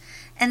settlement,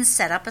 and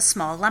set up a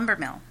small lumber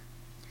mill.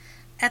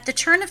 At the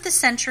turn of the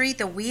century,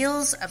 the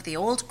wheels of the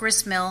old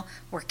grist mill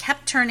were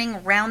kept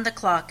turning round the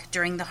clock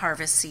during the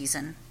harvest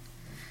season.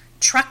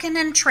 Truckin'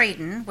 and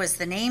Tradin' was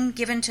the name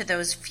given to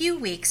those few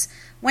weeks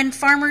when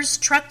farmers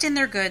trucked in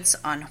their goods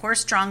on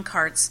horse-drawn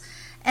carts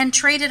and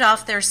traded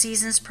off their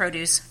season's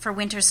produce for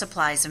winter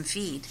supplies and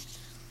feed.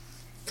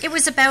 It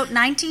was about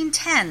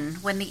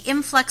 1910 when the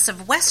influx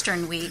of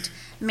Western wheat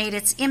made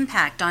its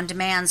impact on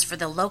demands for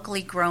the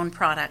locally grown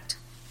product.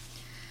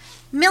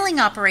 Milling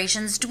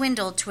operations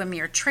dwindled to a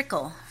mere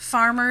trickle,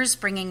 farmers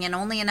bringing in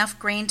only enough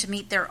grain to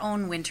meet their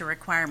own winter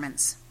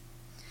requirements.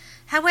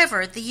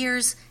 However, the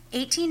years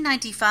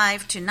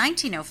 1895 to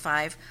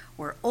 1905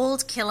 were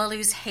Old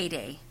Killaloe's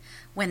heyday,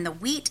 when the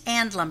wheat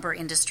and lumber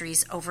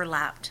industries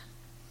overlapped.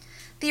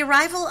 The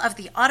arrival of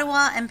the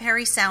Ottawa and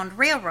Parry Sound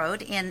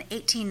Railroad in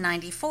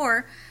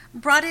 1894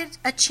 brought it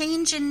a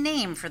change in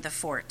name for the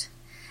fort,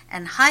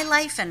 and high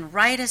life and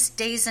riotous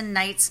days and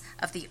nights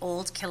of the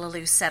old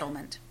Killaloe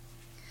settlement.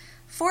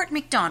 Fort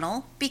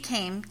Macdonald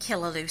became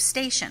Killaloe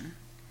Station.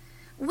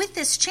 With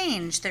this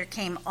change, there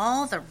came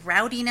all the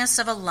rowdiness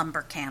of a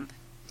lumber camp,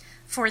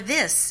 for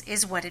this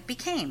is what it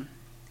became.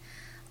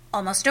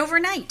 Almost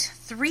overnight,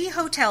 3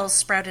 hotels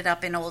sprouted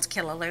up in Old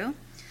Killaloe,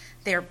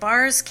 their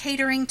bars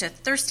catering to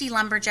thirsty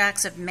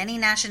lumberjacks of many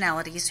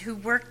nationalities who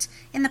worked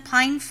in the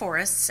pine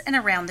forests and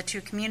around the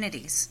 2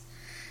 communities.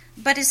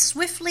 But as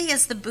swiftly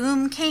as the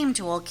boom came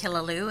to Old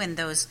Killaloe in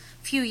those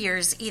few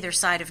years either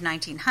side of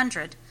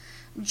 1900,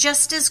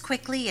 just as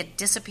quickly it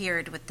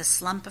disappeared with the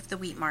slump of the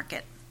wheat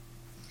market.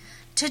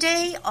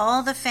 Today,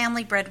 all the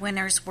family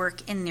breadwinners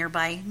work in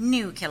nearby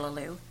New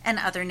Killaloe and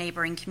other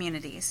neighboring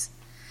communities.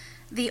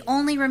 The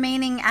only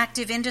remaining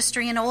active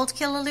industry in Old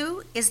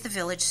Killaloe is the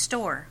village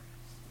store.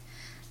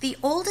 The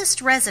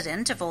oldest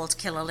resident of Old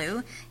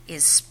Killaloe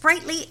is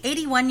sprightly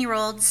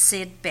 81-year-old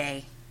Sid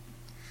Bay.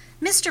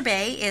 Mr.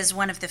 Bay is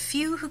one of the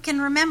few who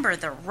can remember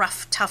the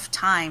rough, tough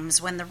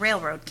times when the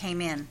railroad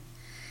came in.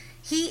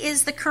 He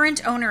is the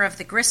current owner of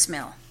the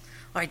gristmill.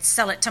 "I'd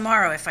sell it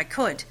tomorrow if I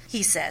could,"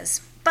 he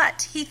says.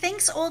 But he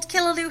thinks Old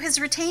Killaloe has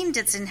retained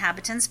its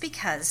inhabitants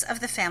because of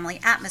the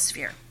family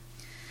atmosphere.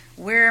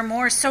 "We're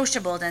more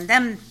sociable than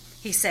them,"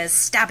 he says,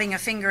 stabbing a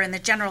finger in the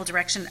general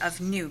direction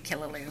of New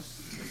Killaloe.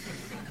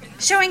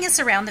 Showing us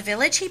around the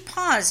village, he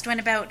paused when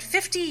about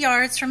 50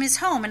 yards from his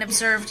home and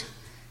observed,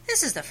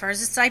 "This is the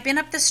furthest I've been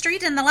up the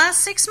street in the last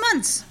 6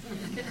 months."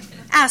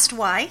 Asked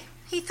why,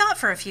 he thought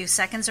for a few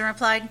seconds and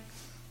replied,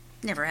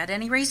 "Never had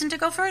any reason to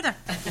go further."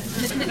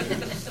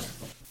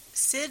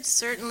 Sid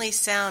certainly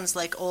sounds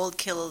like Old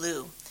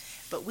Killaloe,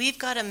 but we've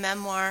got a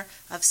memoir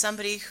of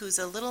somebody who's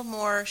a little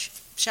more,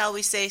 shall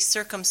we say,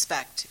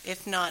 circumspect,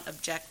 if not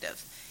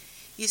objective.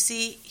 You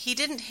see, he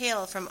didn't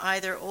hail from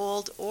either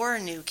Old or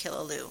New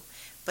Killaloe,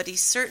 but he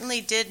certainly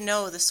did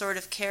know the sort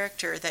of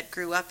character that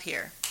grew up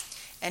here.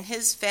 And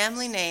his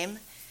family name,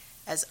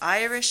 as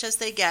Irish as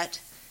they get,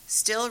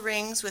 still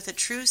rings with a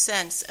true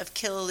sense of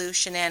Killaloe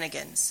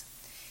Shenanigans.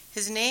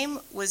 His name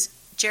was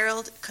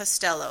Gerald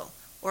Costello,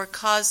 or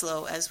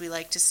Coslow as we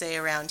like to say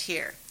around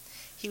here.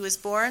 He was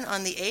born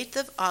on the 8th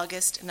of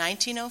August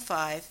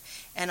 1905,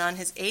 and on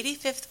his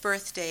 85th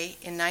birthday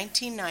in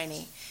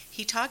 1990,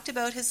 he talked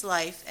about his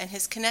life and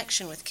his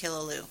connection with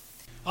Killaloe.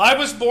 "I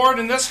was born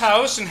in this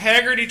house in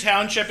Haggerty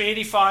Township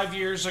 85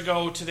 years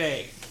ago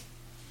today.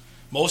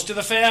 Most of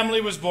the family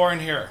was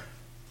born here.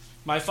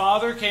 My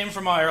father came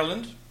from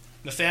Ireland.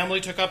 The family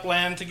took up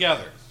land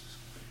together.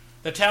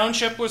 The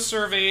township was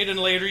surveyed in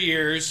later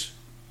years.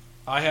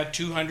 I had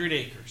 200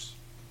 acres.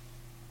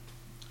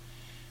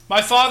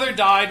 My father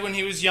died when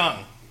he was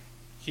young.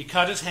 He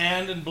cut his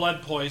hand and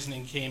blood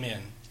poisoning came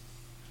in.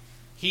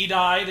 He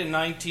died in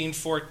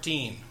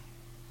 1914.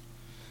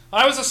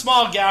 I was a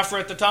small gaffer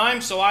at the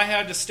time, so I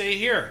had to stay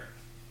here.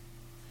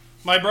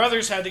 My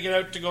brothers had to get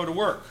out to go to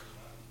work.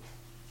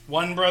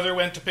 One brother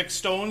went to pick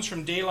stones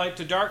from daylight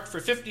to dark for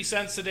 50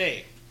 cents a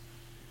day.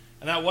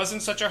 And that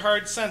wasn't such a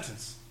hard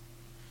sentence.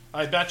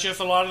 I bet you if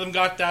a lot of them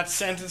got that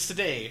sentence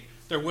today,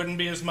 there wouldn't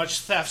be as much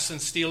thefts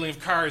and stealing of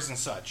cars and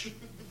such.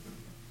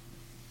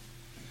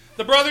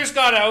 The brothers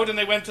got out and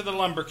they went to the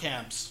lumber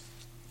camps.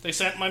 They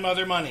sent my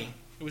mother money.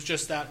 It was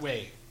just that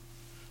way.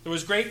 There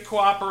was great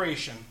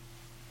cooperation.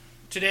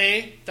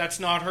 Today, that's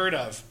not heard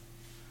of.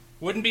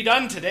 Wouldn't be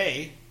done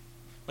today,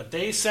 but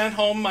they sent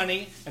home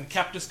money and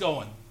kept us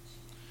going.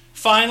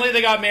 Finally,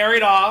 they got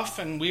married off,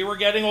 and we were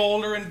getting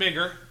older and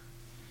bigger,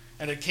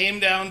 and it came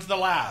down to the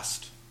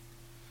last.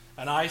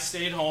 And I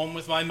stayed home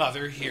with my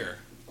mother here.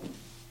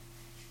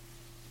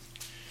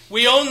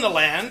 We owned the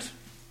land.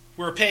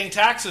 We were paying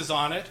taxes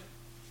on it.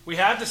 We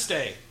had to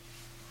stay.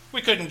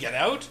 We couldn't get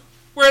out.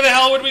 Where the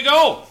hell would we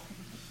go?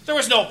 There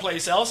was no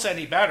place else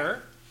any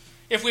better.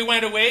 If we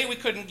went away, we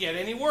couldn't get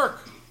any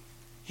work.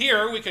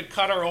 Here, we could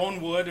cut our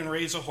own wood and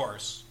raise a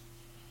horse.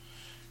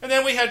 And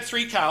then we had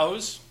 3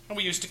 cows, and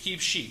we used to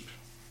keep sheep.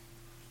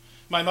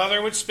 My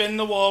mother would spin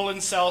the wool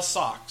and sell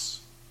socks.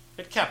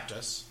 It kept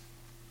us.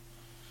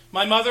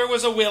 My mother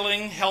was a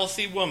willing,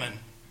 healthy woman.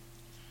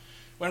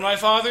 When my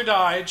father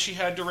died, she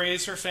had to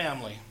raise her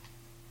family.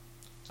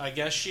 I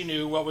guess she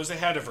knew what was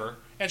ahead of her,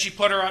 and she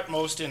put her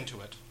utmost into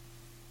it.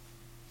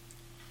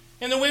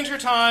 In the winter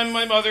time,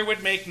 my mother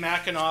would make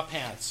Mackinaw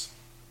pants.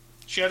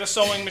 She had a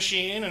sewing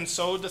machine and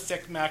sewed the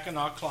thick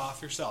Mackinaw cloth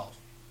herself.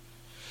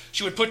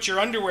 She would put your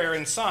underwear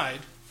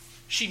inside.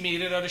 She made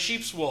it out of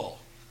sheep's wool.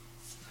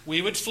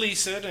 We would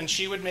fleece it, and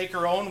she would make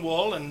her own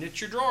wool and knit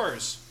your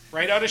drawers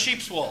right out of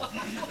sheep's wool.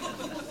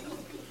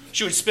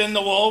 She would spin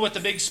the wool with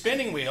the big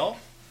spinning wheel.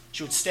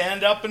 She would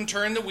stand up and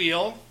turn the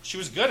wheel. She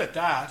was good at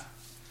that.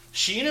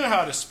 She knew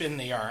how to spin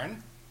the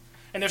yarn.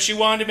 And if she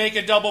wanted to make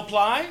a double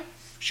ply,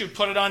 she would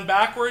put it on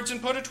backwards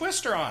and put a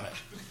twister on it.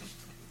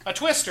 A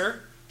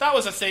twister, that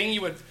was a thing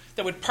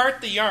that would part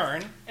the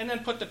yarn and then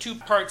put the two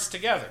parts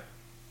together.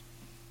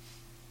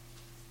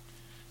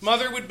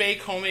 Mother would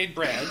bake homemade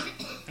bread,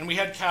 and we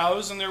had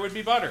cows and there would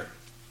be butter.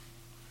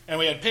 And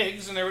we had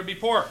pigs and there would be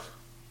pork.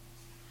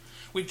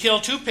 We'd kill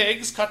 2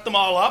 pigs, cut them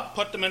all up,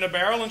 put them in a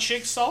barrel, and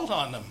shake salt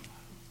on them.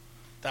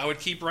 That would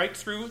keep right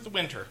through the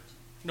winter.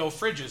 No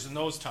fridges in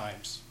those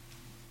times.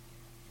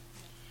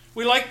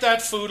 We liked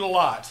that food a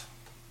lot.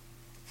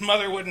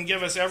 Mother wouldn't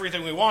give us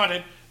everything we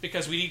wanted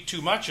because we'd eat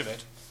too much of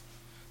it.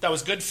 That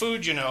was good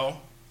food, you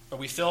know, but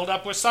we filled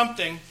up with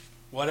something.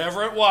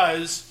 Whatever it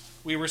was,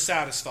 we were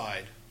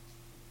satisfied.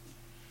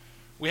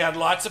 We had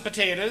lots of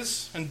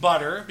potatoes and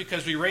butter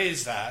because we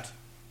raised that.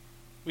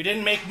 We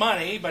didn't make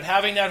money, but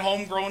having that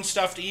homegrown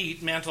stuff to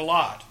eat meant a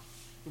lot.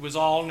 It was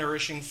all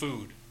nourishing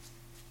food.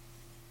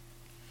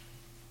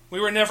 We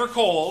were never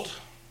cold.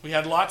 We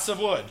had lots of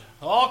wood,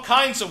 all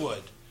kinds of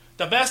wood.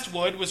 The best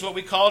wood was what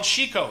we called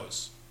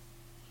shikos.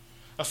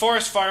 A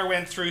forest fire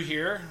went through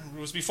here. It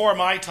was before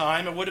my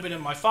time. It would have been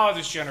in my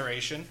father's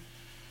generation.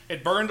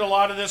 It burned a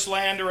lot of this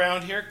land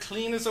around here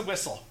clean as a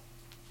whistle.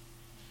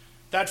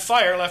 That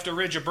fire left a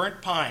ridge of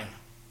burnt pine.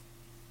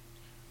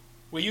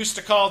 We used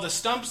to call the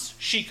stumps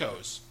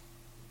shikos.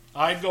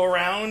 I'd go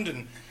around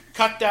and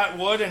cut that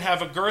wood and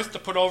have a girth to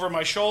put over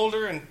my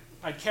shoulder, and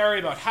I'd carry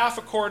about half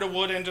a cord of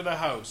wood into the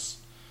house.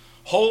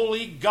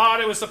 Holy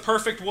God, it was the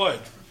perfect wood.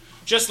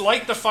 Just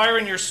light the fire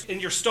in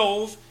your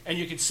stove, and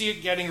you could see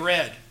it getting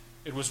red.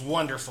 It was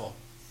wonderful.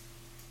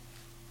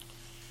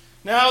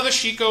 Now the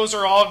shikos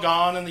are all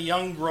gone, and the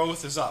young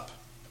growth is up.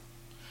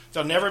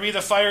 There'll never be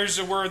the fires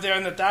that were there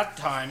at that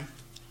time.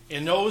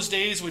 In those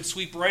days, would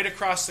sweep right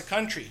across the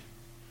country.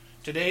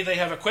 Today, they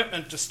have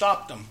equipment to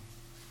stop them.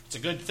 It's a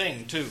good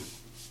thing, too.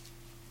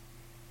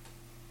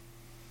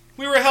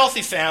 We were a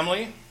healthy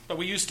family, but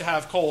we used to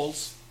have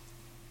colds.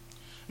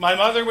 My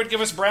mother would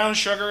give us brown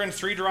sugar and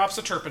 3 drops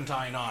of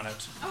turpentine on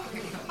it.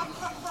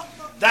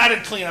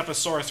 That'd clean up a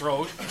sore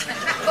throat.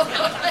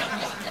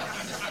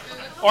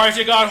 Or if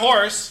you got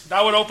hoarse,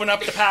 that would open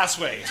up the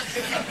passway.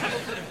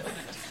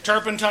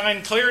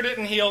 Turpentine cleared it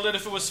and healed it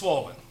if it was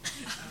swollen.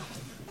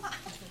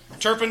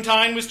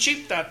 Turpentine was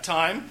cheap that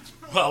time.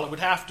 Well, it would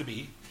have to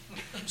be.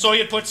 So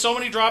you'd put so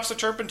many drops of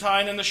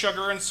turpentine in the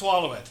sugar and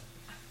swallow it.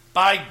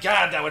 By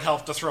God, that would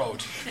help the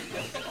throat.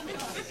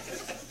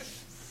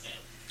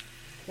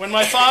 When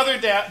my father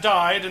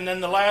died and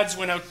then the lads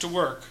went out to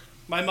work,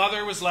 my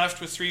mother was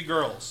left with 3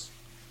 girls.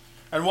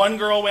 And 1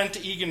 girl went to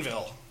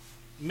Eganville.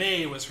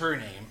 May was her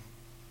name.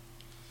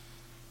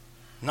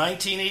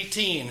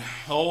 1918.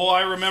 Oh,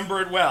 I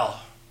remember it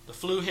well. The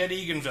flu hit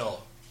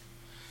Eganville.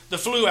 The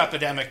flu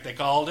epidemic, they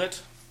called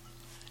it.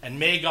 And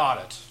May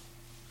got it.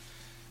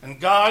 And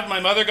God, my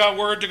mother got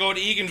word to go to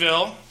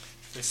Eganville.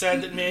 They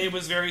said that May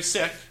was very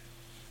sick,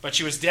 but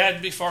she was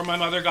dead before my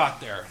mother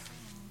got there.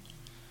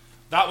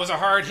 That was a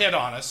hard hit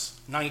on us,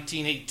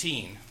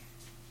 1918.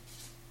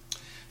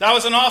 That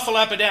was an awful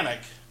epidemic.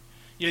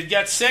 You'd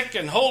get sick,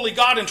 and holy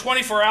God, in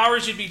 24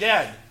 hours you'd be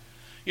dead.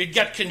 You'd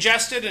get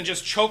congested and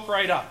just choke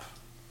right up.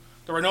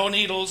 There were no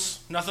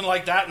needles, nothing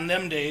like that in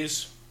them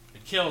days.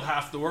 It killed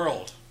half the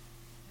world.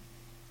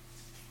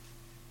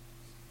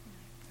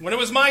 When it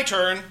was my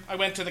turn, I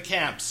went to the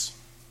camps.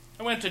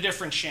 I went to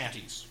different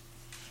shanties.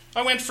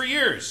 I went for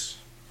years.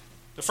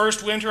 The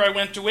first winter I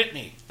went to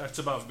Whitney, that's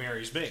above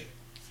Barry's Bay.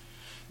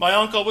 My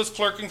uncle was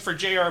clerking for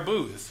J.R.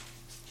 Booth.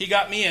 He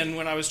got me in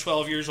when I was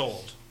 12 years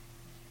old.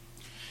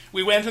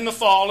 We went in the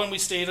fall and we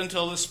stayed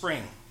until the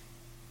spring.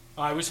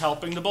 I was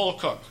helping the bull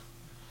cook.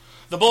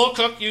 The bull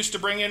cook used to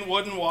bring in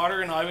wood and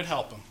water and I would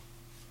help him.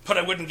 But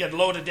I wouldn't get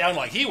loaded down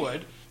like he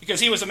would because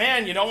he was a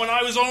man, you know, when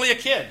I was only a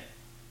kid.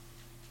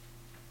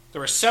 There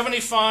were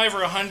 75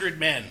 or 100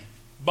 men,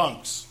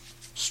 bunks,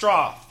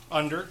 straw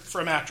under for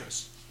a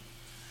mattress.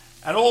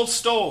 An old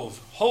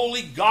stove,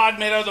 holy God,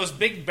 made out of those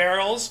big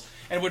barrels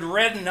and would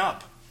redden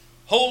up.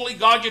 Holy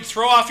God, you'd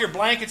throw off your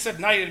blankets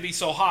at night, it'd be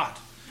so hot.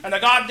 And the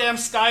goddamn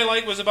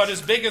skylight was about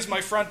as big as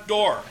my front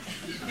door.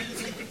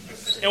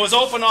 It was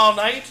open all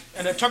night,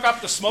 and it took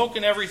up the smoke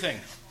and everything.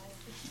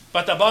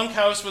 But the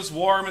bunkhouse was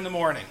warm in the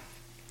morning,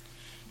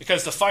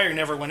 because the fire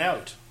never went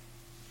out.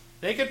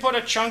 They could put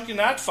a chunk in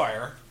that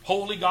fire,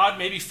 holy God,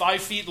 maybe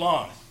 5 feet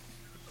long.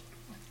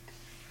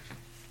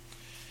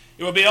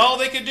 It would be all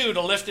they could do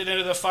to lift it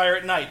into the fire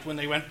at night when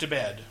they went to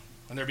bed,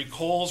 and there'd be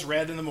coals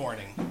red in the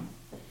morning.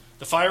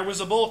 The fire was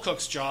the bull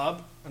cook's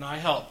job, and I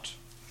helped.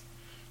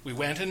 We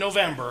went in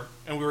November,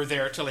 and we were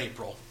there till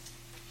April.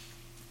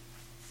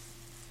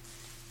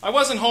 I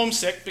wasn't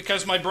homesick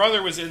because my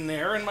brother was in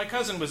there and my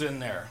cousin was in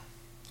there.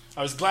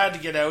 I was glad to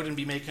get out and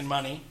be making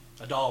money,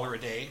 $1 a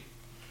day.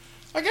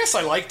 I guess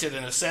I liked it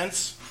in a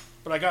sense,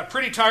 but I got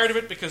pretty tired of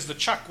it because the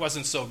chuck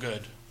wasn't so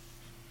good.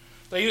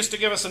 They used to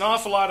give us an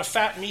awful lot of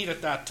fat meat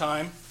at that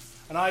time,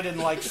 and I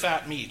didn't like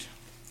fat meat.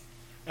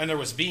 And there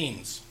was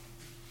beans.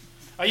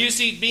 I used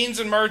to eat beans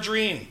and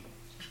margarine.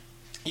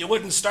 You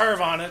wouldn't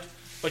starve on it,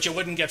 but you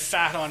wouldn't get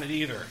fat on it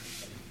either.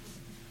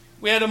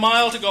 We had a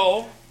mile to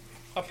go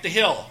up the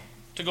hill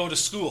to go to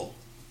school.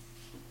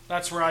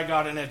 That's where I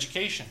got an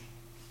education.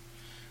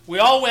 We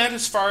all went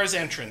as far as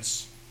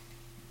entrance.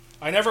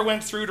 I never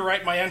went through to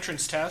write my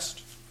entrance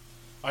test.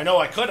 I know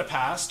I could have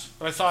passed,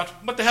 but I thought,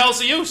 what the hell's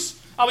the use?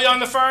 I'll be on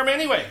the farm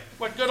anyway.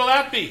 What good'll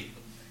that be?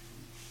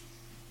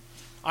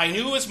 I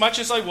knew as much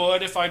as I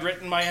would if I'd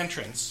written my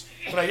entrance,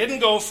 but I didn't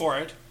go for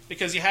it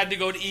because you had to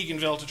go to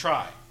Eganville to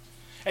try.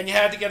 And you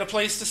had to get a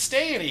place to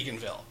stay in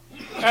Eganville.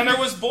 And there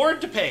was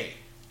board to pay.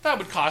 That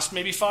would cost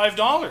maybe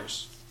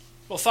 $5.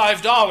 Well,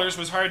 $5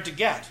 was hard to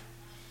get.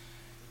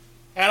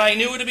 And I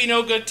knew it would be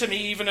no good to me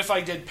even if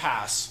I did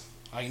pass.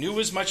 I knew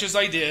as much as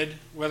I did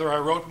whether I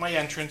wrote my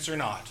entrance or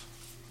not.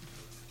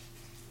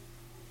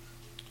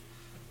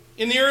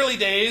 In the early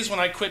days when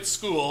I quit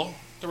school,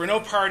 there were no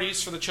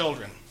parties for the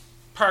children.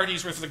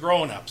 Parties were for the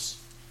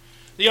grown-ups.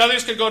 The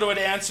others could go to a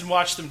dance and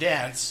watch them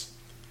dance,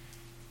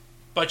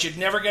 but you'd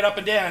never get up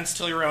and dance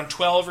till you were around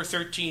 12 or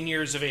 13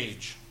 years of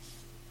age.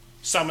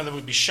 Some of them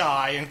would be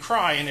shy and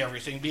cry and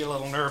everything, be a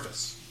little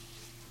nervous.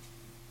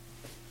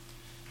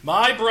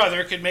 My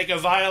brother could make a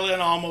violin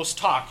almost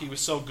talk. He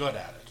was so good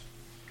at it.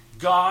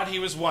 God, he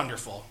was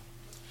wonderful.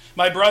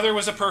 My brother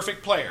was a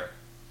perfect player.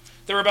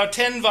 There were about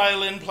 10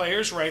 violin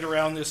players right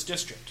around this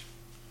district.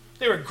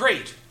 They were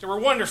great. They were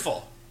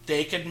wonderful.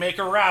 They could make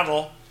a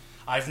rattle.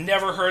 I've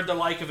never heard the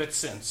like of it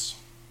since.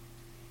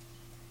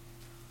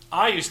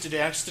 I used to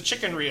dance the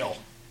chicken reel,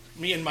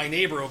 me and my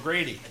neighbor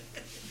O'Grady.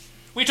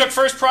 We took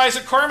first prize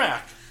at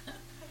Cormac.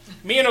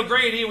 Me and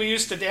O'Grady, we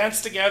used to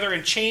dance together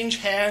and change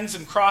hands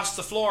and cross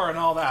the floor and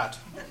all that.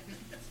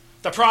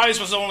 The prize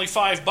was only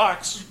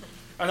 $5,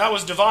 and that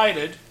was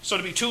divided, so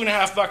it'd be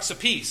 $2.50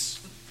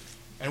 apiece.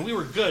 And we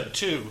were good,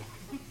 too.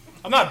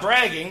 I'm not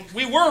bragging,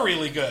 we were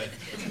really good.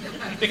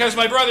 Because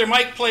my brother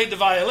Mike played the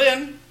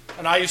violin,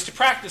 and I used to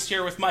practice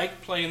here with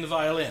Mike playing the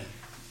violin.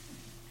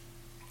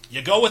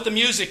 You go with the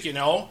music, you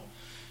know.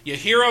 You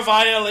hear a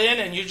violin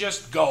and you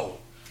just go.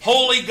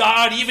 Holy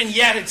God, even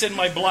yet it's in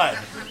my blood.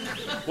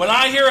 When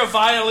I hear a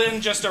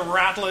violin just a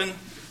rattling,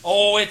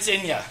 oh, it's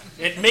in you.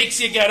 It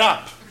makes you get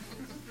up.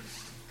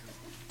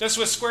 This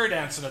was square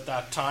dancing at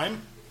that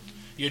time.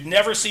 You'd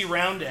never see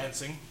round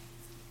dancing.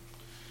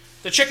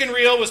 The chicken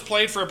reel was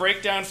played for a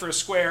breakdown for a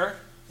square,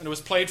 and it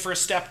was played for a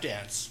step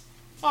dance.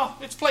 Oh,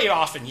 it's played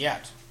often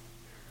yet.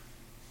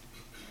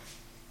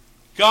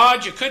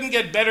 God, you couldn't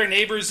get better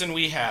neighbors than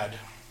we had.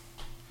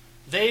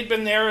 They'd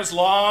been there as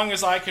long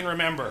as I can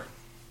remember.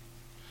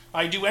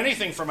 I do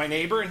anything for my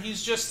neighbor, and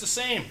he's just the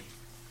same.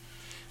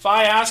 If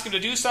I ask him to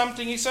do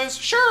something, he says,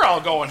 sure,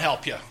 I'll go and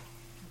help you.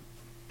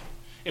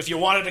 If you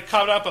wanted to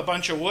cut up a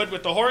bunch of wood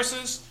with the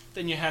horses,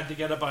 then you had to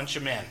get a bunch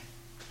of men.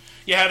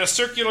 You had a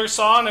circular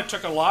saw, and it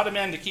took a lot of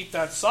men to keep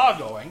that saw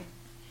going.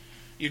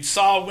 You'd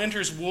saw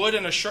winter's wood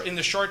in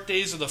the short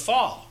days of the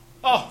fall.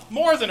 Oh,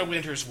 more than a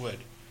winter's wood.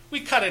 We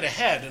cut it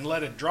ahead and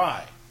let it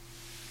dry.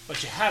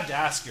 But you had to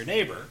ask your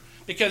neighbor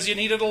because you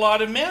needed a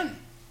lot of men.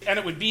 And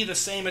it would be the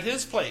same at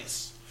his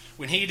place.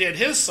 When he did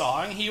his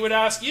sawing, he would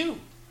ask you.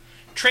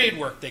 Trade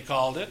work, they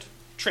called it.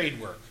 Trade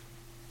work.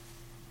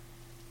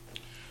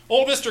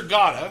 Old Mr.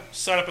 Gotta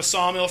set up a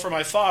sawmill for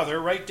my father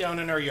right down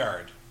in our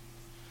yard.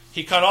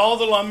 He cut all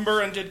the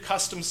lumber and did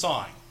custom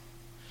sawing.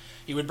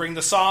 He would bring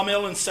the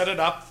sawmill and set it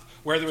up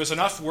where there was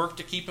enough work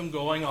to keep him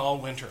going all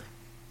winter.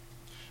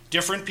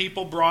 Different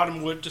people brought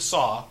him wood to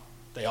saw.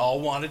 They all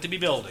wanted to be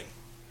building.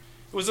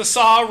 It was a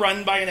saw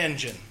run by an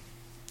engine.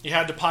 You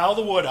had to pile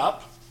the wood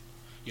up.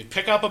 You'd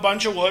pick up a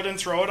bunch of wood and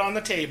throw it on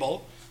the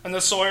table, and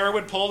the sawyer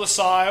would pull the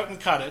saw out and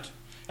cut it,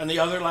 and the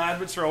other lad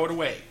would throw it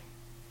away.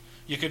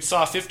 You could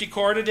saw 50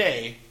 cord a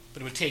day,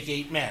 but it would take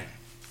 8 men.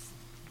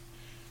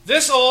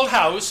 This old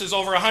house is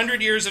over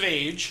 100 years of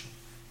age,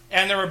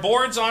 and there are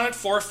boards on it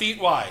 4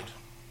 feet wide.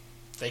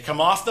 They come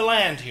off the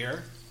land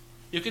here.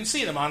 You can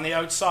see them on the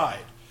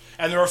outside.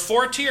 And there are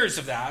 4 tiers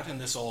of that in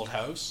this old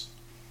house.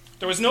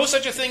 There was no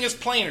such a thing as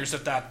planers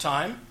at that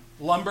time.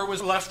 Lumber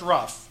was left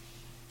rough.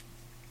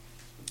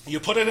 You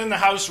put it in the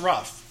house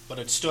rough, but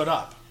it stood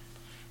up.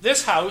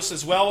 This house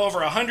is well over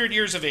 100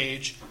 years of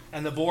age,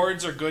 and the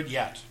boards are good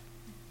yet.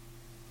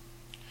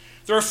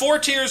 There are 4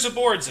 tiers of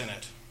boards in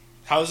it.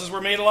 Houses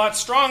were made a lot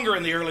stronger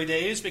in the early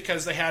days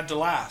because they had to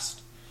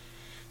last.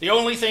 The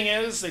only thing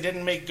is they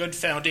didn't make good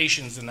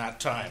foundations in that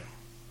time.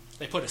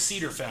 They put a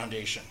cedar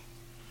foundation.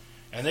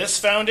 And this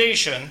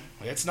foundation,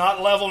 it's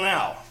not level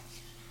now.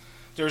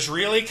 There's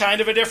really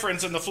kind of a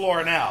difference in the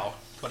floor now,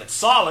 but it's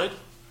solid.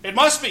 It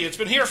must be. It's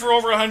been here for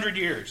over 100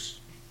 years.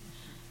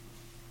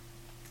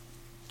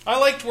 I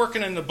liked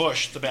working in the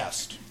bush the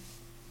best.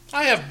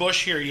 I have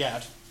bush here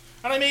yet,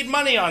 and I made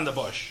money on the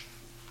bush.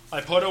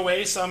 I put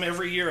away some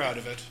every year out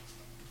of it.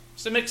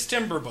 It's a mixed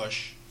timber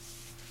bush.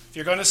 If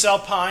you're going to sell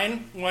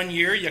pine one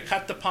year, you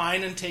cut the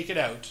pine and take it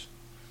out.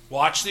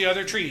 Watch the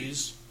other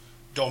trees.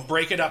 Don't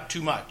break it up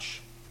too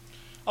much.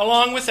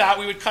 Along with that,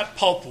 we would cut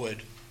pulpwood.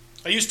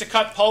 I used to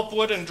cut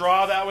pulpwood and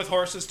draw that with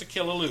horses to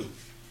Killaloe.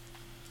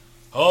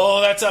 Oh,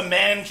 that's a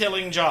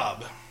man-killing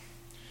job.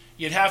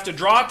 You'd have to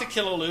draw it to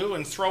Killaloe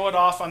and throw it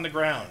off on the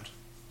ground.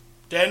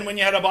 Then when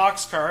you had a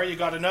boxcar, you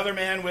got another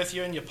man with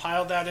you and you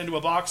piled that into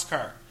a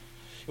boxcar.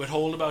 It would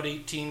hold about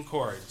 18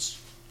 cords.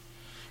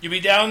 You'd be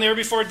down there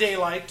before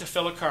daylight to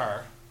fill a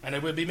car, and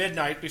it would be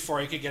midnight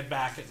before you could get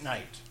back at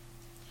night.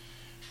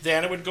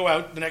 Then it would go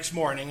out the next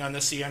morning on the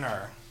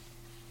CNR.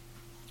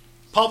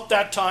 Pulp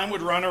that time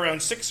would run around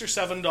 $6 or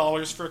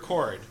 $7 for a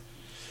cord,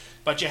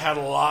 but you had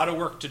a lot of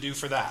work to do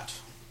for that.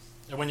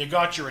 And when you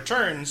got your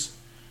returns,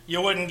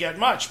 you wouldn't get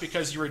much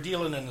because you were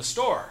dealing in the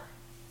store.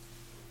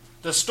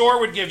 The store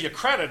would give you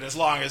credit as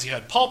long as you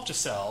had pulp to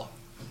sell,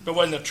 but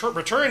when the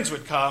returns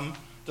would come,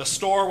 the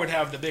store would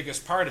have the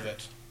biggest part of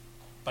it.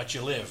 But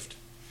you lived.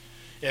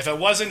 If it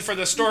wasn't for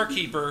the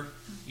storekeeper,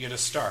 you'd have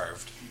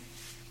starved.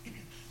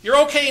 You're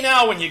okay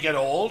now when you get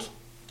old.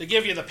 They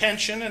give you the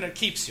pension and it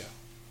keeps you.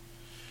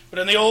 But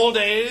in the old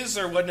days,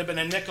 there wouldn't have been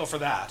a nickel for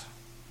that.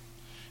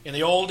 In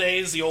the old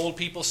days, the old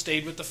people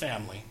stayed with the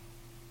family.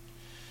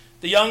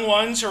 The young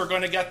ones who were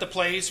going to get the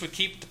place would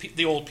keep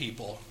the old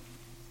people.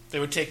 They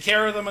would take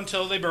care of them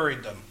until they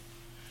buried them.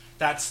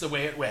 That's the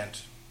way it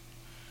went.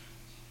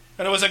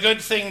 And it was a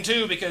good thing,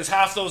 too, because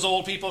half those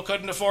old people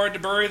couldn't afford to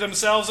bury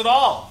themselves at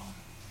all.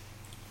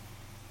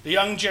 The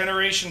young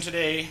generation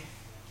today,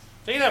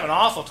 they'd have an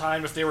awful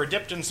time if they were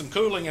dipped in some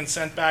cooling and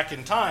sent back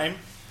in time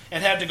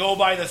and had to go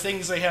by the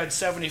things they had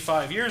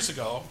 75 years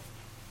ago.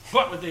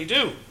 What would they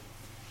do?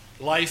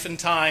 Life and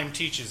time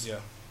teaches you.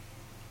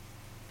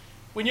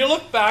 When you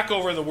look back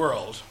over the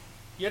world,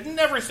 you'd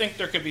never think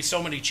there could be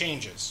so many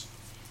changes.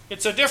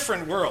 It's a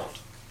different world.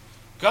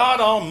 God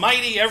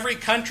almighty, every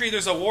country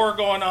there's a war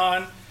going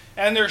on,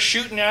 and they're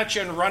shooting at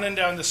you and running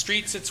down the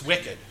streets. It's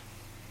wicked.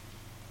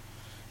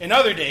 In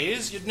other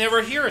days, you'd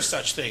never hear of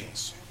such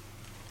things.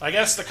 I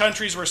guess the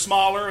countries were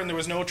smaller and there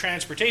was no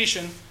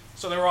transportation,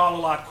 so they were all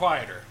a lot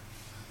quieter.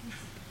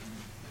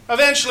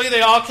 Eventually,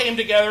 they all came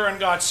together and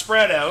got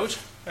spread out,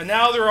 and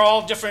now they're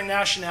all different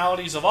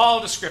nationalities of all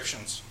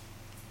descriptions.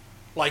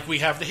 Like we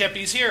have the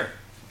hippies here.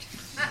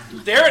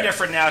 They're a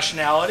different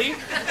nationality.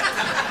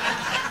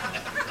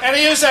 And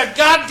they use that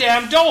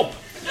goddamn dope.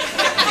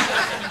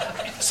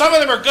 Some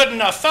of them are good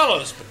enough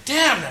fellows, but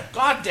damn that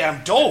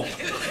goddamn dope.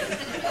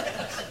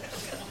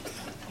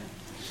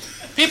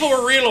 People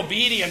were real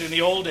obedient in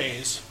the old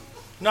days.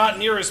 Not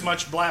near as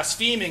much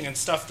blaspheming and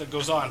stuff that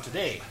goes on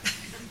today.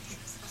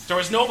 There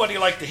was nobody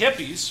like the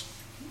hippies.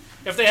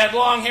 If they had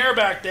long hair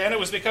back then, it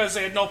was because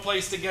they had no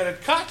place to get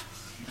it cut.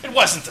 It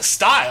wasn't the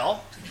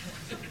style.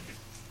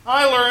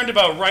 I learned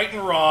about right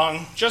and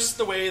wrong just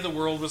the way the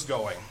world was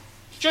going.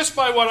 Just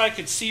by what I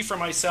could see for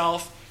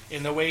myself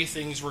in the way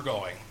things were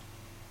going.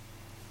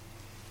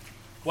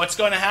 What's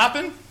going to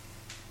happen?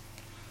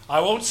 I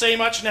won't say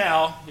much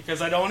now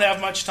because I don't have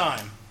much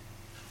time.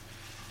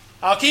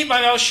 I'll keep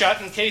my mouth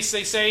shut in case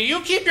they say,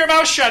 "You keep your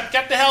mouth shut,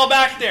 get the hell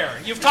back there.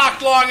 You've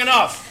talked long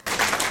enough."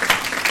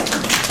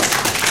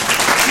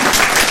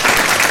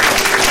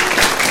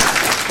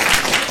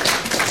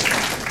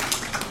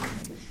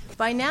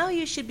 By now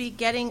you should be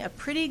getting a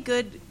pretty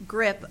good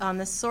grip on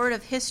the sort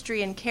of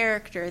history and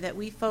character that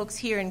we folks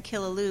here in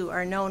Killaloe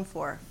are known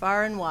for,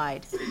 far and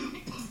wide.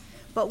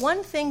 But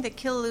one thing that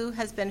Killaloe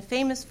has been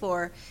famous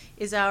for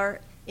is our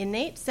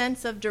innate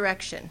sense of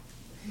direction.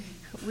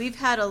 We've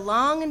had a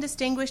long and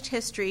distinguished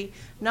history,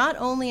 not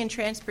only in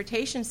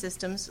transportation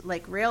systems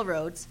like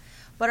railroads,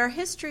 but our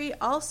history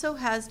also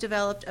has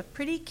developed a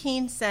pretty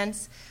keen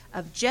sense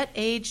of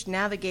jet-age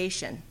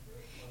navigation.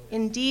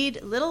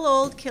 Indeed, little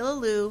old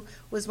Killaloe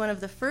was one of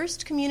the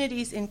first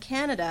communities in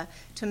Canada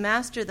to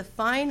master the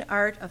fine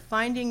art of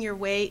finding your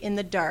way in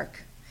the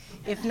dark,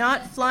 if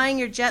not flying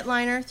your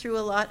jetliner through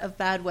a lot of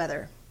bad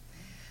weather.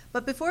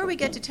 But before we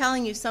get to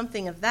telling you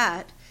something of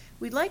that,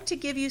 we'd like to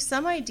give you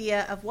some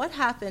idea of what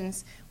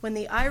happens when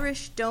the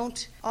Irish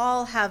don't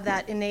all have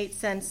that innate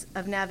sense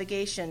of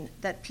navigation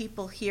that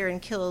people here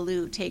in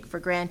Killaloe take for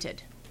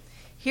granted.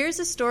 Here's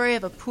a story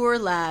of a poor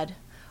lad.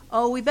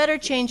 Oh, we better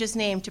change his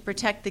name to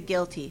protect the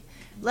guilty.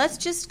 Let's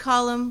just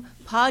call him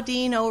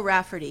Paudine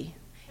O'Rafferty.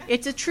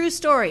 It's a true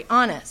story,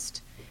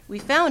 honest. We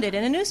found it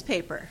in a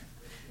newspaper.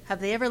 Have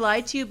they ever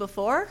lied to you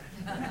before?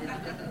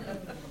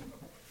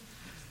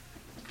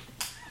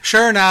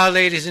 Sure now,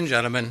 ladies and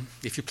gentlemen,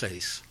 if you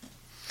please.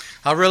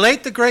 I'll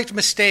relate the great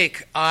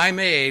mistake I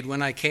made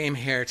when I came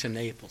here to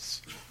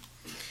Naples.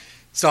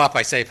 Stop,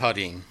 I say,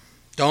 Paudine.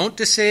 Don't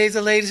deceive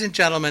the ladies and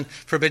gentlemen,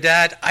 for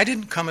bedad, I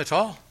didn't come at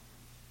all.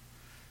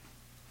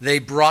 They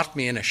brought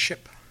me in a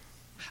ship,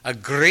 a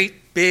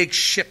great big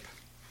ship,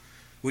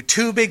 with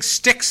two big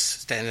sticks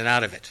standing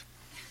out of it.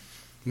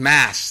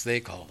 Masts, they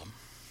call them.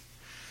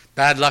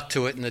 Bad luck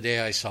to it in the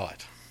day I saw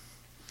it.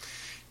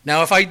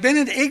 Now, if I'd been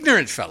an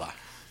ignorant fella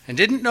and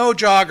didn't know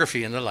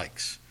geography and the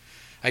likes,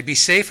 I'd be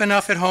safe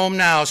enough at home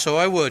now, so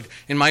I would,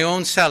 in my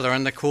own cellar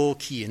on the Coal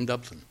Quay in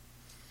Dublin.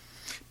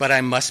 But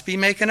I must be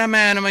making a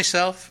man of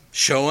myself,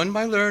 showing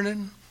my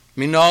learning,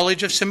 me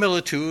knowledge of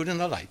similitude and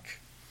the like.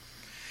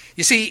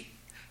 You see,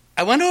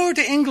 I went over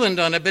to England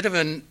on a bit of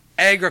an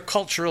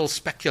agricultural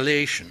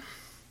speculation,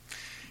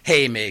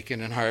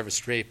 haymaking and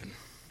harvest raping.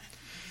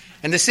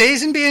 And the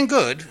season being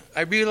good,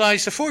 I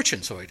realised a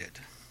fortune, so I did.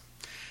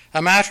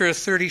 A matter of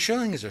 30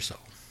 shillings or so.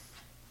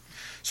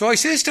 So I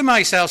says to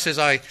myself, says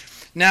I,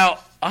 now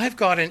I've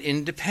got an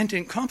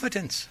independent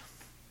competence.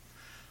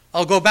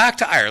 I'll go back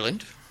to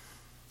Ireland,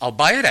 I'll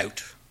buy it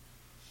out,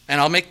 and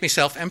I'll make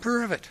myself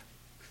emperor of it.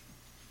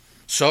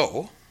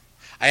 So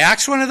I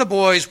asked one of the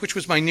boys which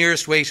was my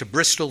nearest way to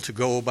Bristol to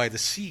go by the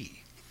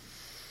sea.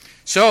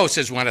 So,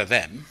 says one of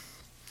them,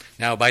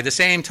 now by the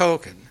same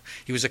token,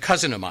 he was a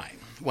cousin of mine,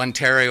 one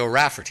Terry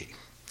O'Rafferty.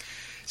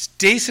 As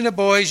decent a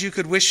boy as you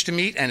could wish to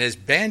meet and as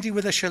bandy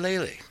with a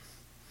shillelagh.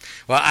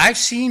 Well, I've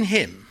seen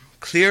him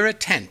clear a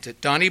tent at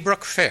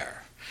Donnybrook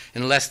Fair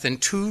in less than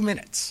 2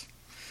 minutes,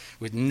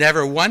 with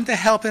never one to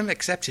help him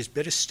except his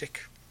bit of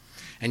stick.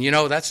 And you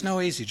know, that's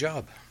no easy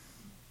job.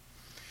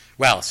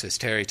 Well, says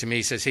Terry to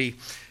me, says he,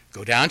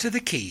 go down to the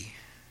quay,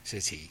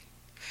 says he,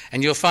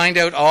 and you'll find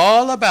out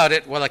all about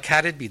it while a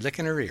cat'd be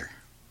licking her ear.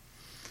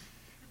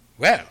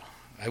 Well,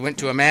 I went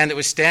to a man that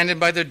was standing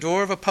by the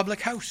door of a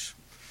public house.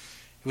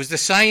 It was the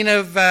sign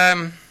of,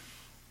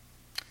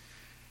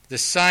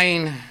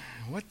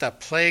 what the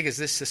plague is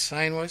this the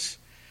sign was?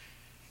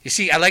 You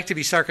see, I like to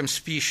be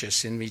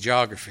circumspecious in me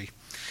geography.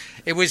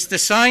 It was the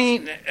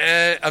sign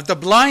of the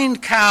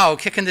blind cow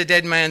kicking the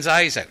dead man's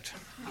eyes out.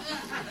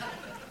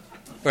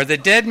 Or the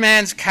dead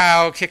man's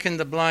cow kicking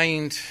the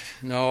blind,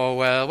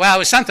 well, it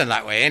was something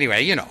that way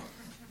anyway, you know.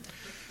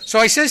 So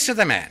I says to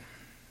the man,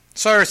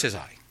 sir, says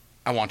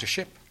I want a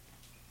ship.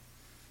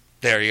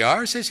 There you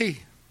are, says he.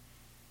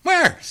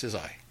 Where, says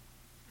I.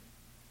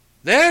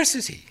 There,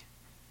 says he.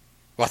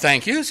 Well,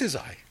 thank you, says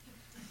I.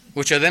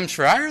 Which of them's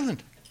for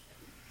Ireland?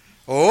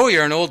 Oh,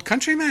 you're an old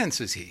countryman,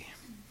 says he.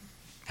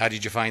 How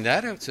did you find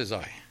that out, says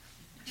I.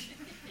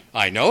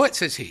 I know it,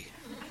 says he.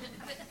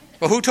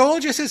 Well, who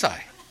told you, says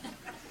I.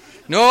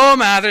 No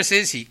matter,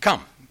 says he.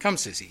 Come,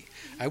 says he.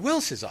 I will,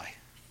 says I.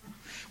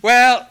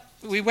 Well,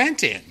 we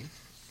went in,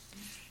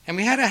 and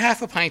we had a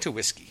half a pint of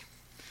whiskey.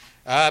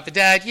 But,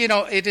 Dad, you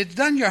know, it had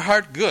done your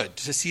heart good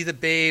to see the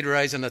Bade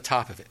rise on the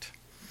top of it.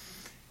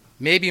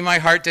 Maybe my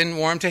heart didn't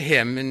warm to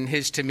him and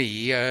his to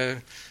me,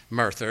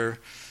 Merthyr.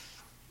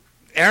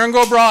 Aaron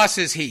go bra,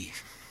 says he.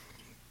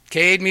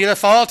 Cade me la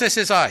falta,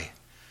 says I.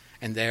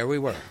 And there we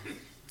were,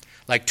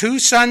 like two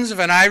sons of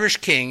an Irish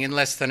king in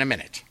less than a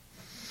minute.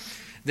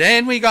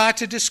 Then we got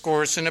to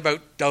discoursing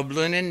about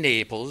Dublin and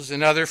Naples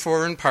and other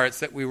foreign parts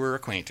that we were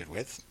acquainted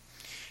with.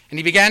 And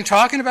he began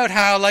talking about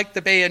how like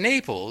the Bay of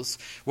Naples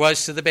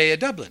was to the Bay of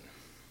Dublin.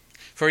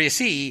 For you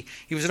see,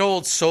 he was an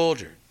old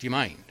soldier, do you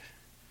mind?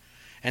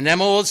 And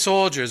them old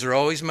soldiers are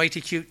always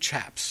mighty cute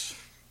chaps.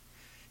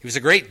 He was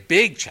a great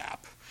big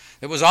chap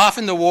that was off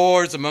in the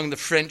wars among the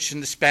French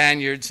and the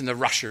Spaniards and the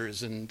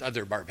Russians and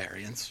other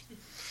barbarians.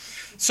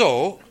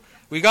 So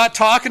we got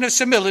talking of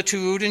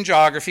similitude and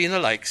geography and the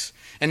likes,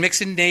 and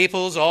mixing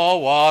Naples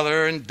all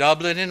water and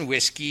Dublin and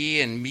whiskey,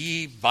 and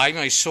me, by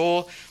my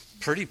soul,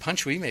 pretty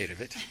punch we made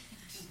of it.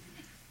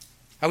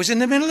 I was in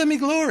the middle of me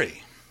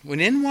glory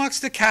when in walks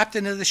the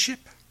captain of the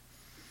ship.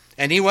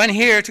 Anyone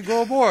here to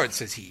go aboard,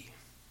 says he.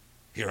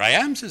 Here I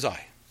am, says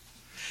I.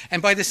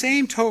 And by the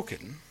same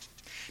token,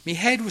 me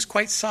head was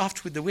quite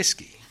soft with the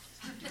whiskey.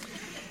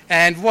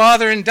 And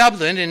water in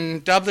Dublin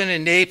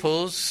and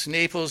Naples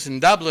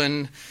and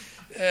Dublin,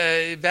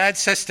 bad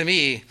cess to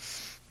me.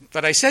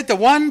 But I said to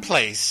one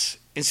place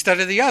instead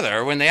of the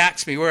other when they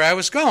asked me where I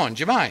was going.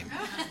 Do you mind?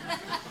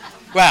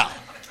 Well,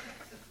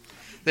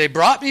 they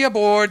brought me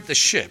aboard the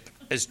ship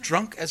as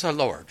drunk as a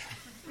lord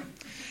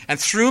and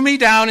threw me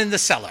down in the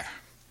cellar,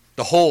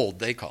 the hold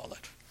they call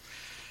it.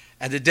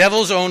 And the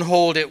devil's own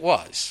hold it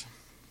was,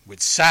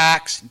 with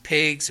sacks and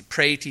pigs and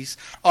praties,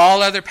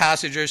 all other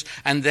passengers,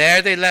 and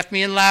there they left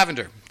me in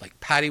lavender, like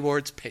Paddy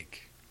Ward's pig.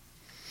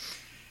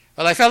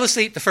 Well, I fell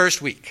asleep the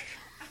first week.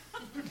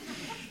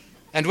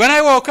 And when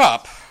I woke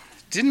up,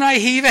 didn't I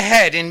heave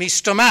ahead in me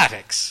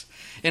stomatics,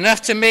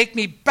 enough to make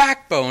me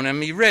backbone and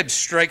me ribs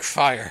strike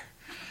fire.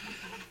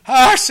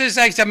 Says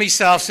I to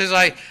myself, says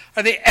I,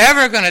 are they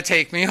ever going to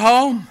take me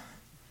home?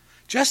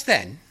 Just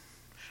then,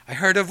 I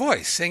heard a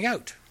voice sing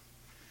out,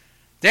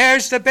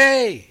 there's the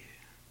bay.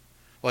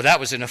 Well, that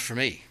was enough for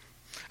me.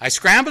 I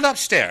scrambled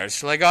upstairs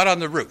till I got on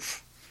the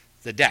roof,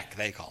 the deck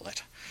they call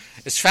it,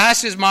 as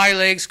fast as my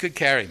legs could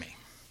carry me.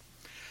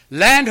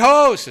 Land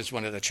ho, says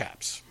one of the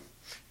chaps.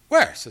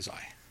 Where, says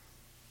I.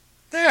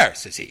 There,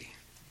 says he.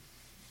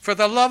 For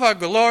the love of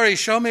glory,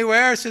 show me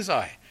where, says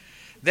I.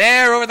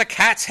 There over the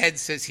cat's head,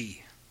 says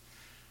he.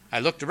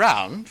 I looked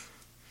around,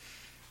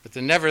 but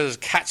there never was a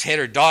cat's head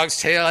or dog's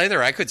tail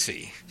either I could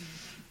see.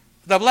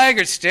 The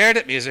blackguard stared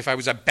at me as if I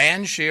was a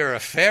banshee or a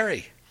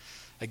fairy.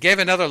 I gave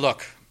another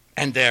look,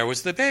 and there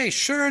was the bay,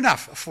 sure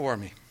enough, afore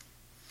me.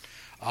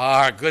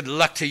 Good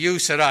luck to you,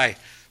 said I,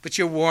 but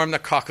you warm the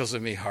cockles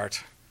of me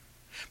heart.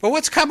 But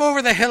what's come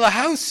over the hill of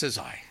house, says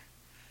I.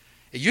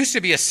 It used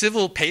to be a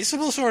civil,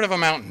 paceable sort of a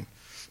mountain,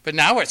 but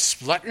now it's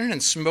spluttering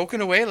and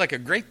smoking away like a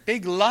great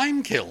big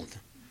lime kiln.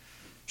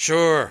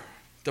 Sure,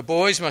 the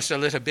boys must have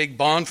lit a big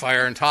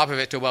bonfire on top of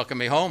it to welcome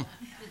me home.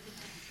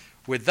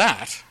 With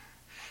that,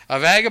 a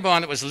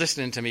vagabond that was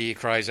listening to me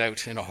cries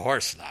out in a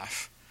hoarse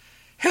laugh,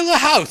 "Hill o'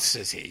 Howth,"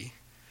 says he.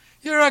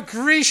 "You're a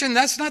Grecian,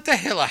 that's not the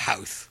Hill o'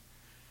 Howth."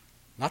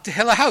 "Not the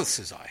Hill o' Howth,"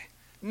 says I.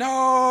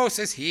 "No,"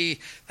 says he,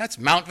 "that's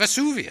Mount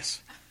Vesuvius."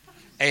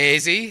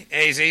 "Easy,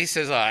 easy,"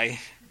 says I.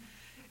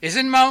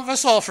 "Isn't Mount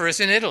Vesulphurus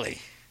in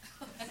Italy?"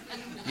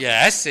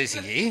 "Yes," says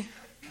he.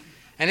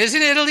 "And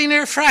isn't Italy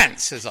near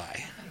France?" says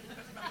I.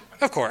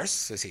 "Of course,"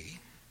 says he.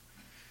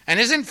 "And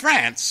isn't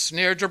France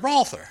near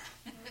Gibraltar?"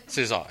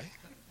 says I.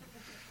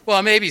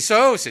 "Well, maybe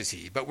so," says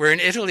he, "but we're in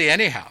Italy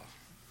anyhow.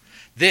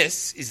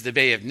 This is the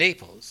Bay of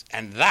Naples,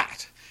 and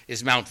that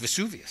is Mount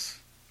Vesuvius."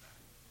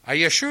 "Are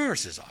you sure?"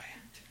 says I.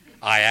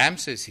 "I am,"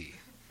 says he.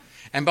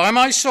 "And by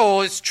my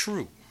soul, it's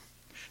true.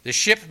 The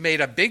ship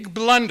made a big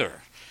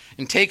blunder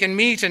in taking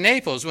me to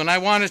Naples when I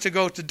wanted to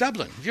go to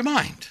Dublin. Do you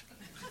mind?"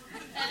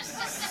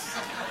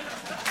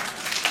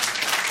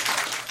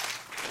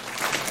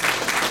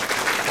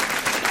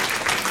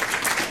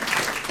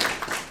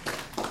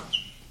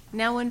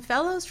 Now, when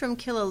fellows from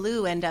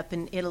Killaloe end up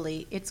in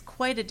Italy, it's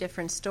quite a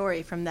different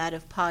story from that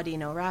of Paddy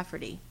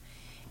O'Rafferty.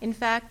 In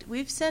fact,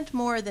 we've sent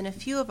more than a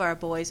few of our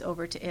boys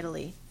over to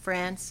Italy,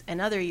 France, and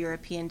other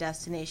European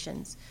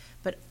destinations,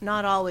 but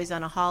not always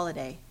on a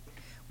holiday.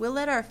 We'll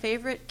let our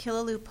favorite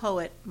Killaloe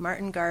poet,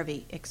 Martin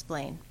Garvey,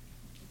 explain.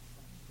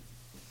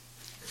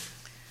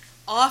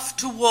 Off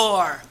to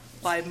War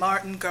by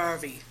Martin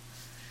Garvey.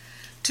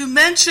 To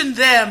mention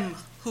them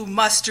who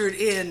mustered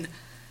in,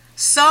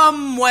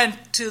 some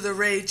went to the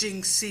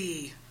raging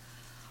sea,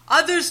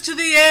 others to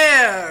the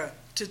air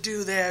to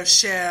do their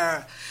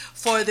share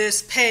for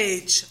this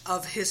page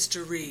of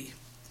history.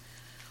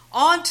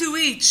 On to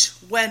each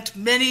went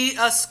many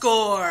a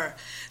score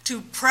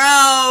to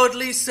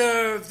proudly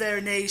serve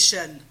their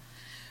nation.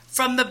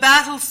 From the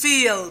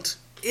battlefield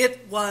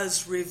it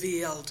was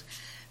revealed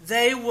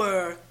they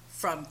were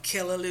from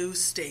Killaloe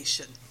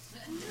Station.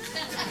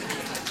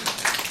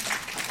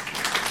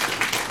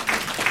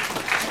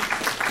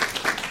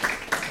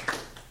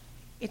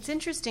 It's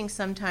interesting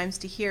sometimes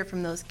to hear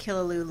from those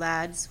Killaloe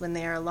lads when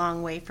they are a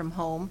long way from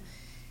home,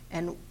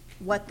 and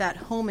what that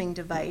homing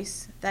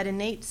device, that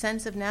innate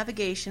sense of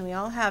navigation we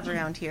all have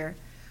around here,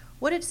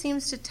 what it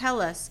seems to tell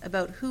us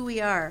about who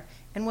we are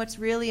and what's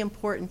really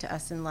important to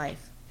us in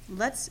life.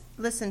 Let's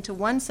listen to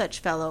one such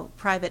fellow,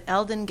 Private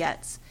Eldon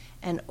Getz,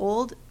 an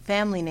old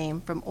family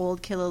name from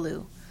Old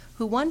Killaloe,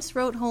 who once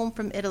wrote home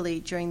from Italy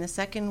during the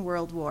Second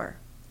World War.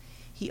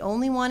 He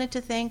only wanted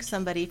to thank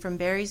somebody from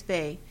Barry's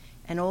Bay,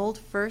 an old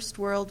First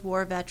World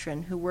War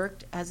veteran who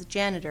worked as a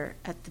janitor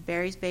at the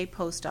Barry's Bay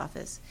post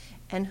office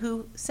and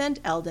who sent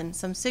Eldon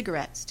some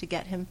cigarettes to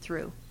get him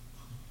through.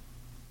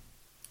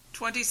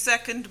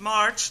 22nd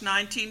March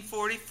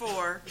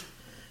 1944,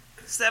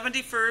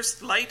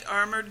 71st Light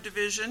Armored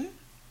Division,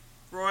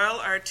 Royal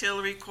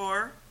Artillery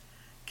Corps,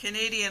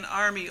 Canadian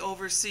Army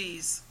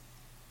Overseas.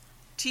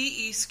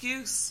 T.E.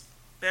 Skuse,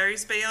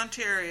 Barry's Bay,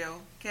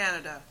 Ontario,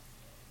 Canada.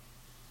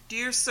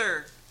 Dear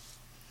Sir,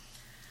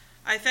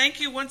 I thank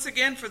you once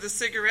again for the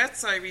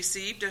cigarettes I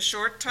received a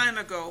short time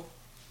ago.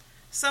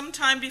 Some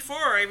time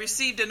before I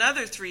received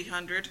another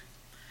 300.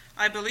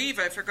 I believe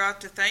I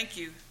forgot to thank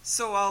you,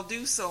 so I'll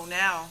do so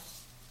now.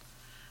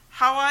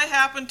 How I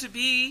happened to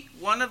be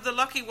one of the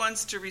lucky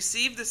ones to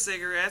receive the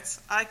cigarettes,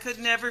 I could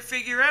never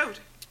figure out.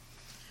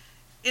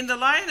 In the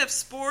line of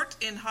sport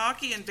in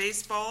hockey and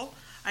baseball,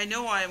 I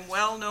know I am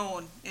well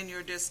known in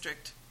your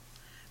district.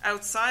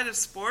 Outside of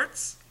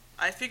sports,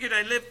 I figured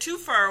I lived too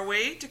far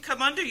away to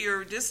come under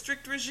your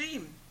district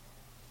regime.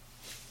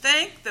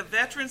 Thank the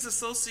Veterans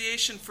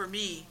Association for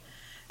me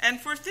and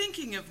for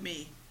thinking of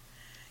me.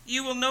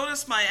 You will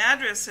notice my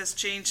address has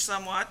changed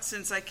somewhat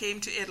since I came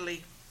to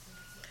Italy.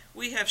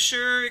 We have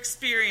sure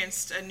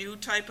experienced a new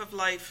type of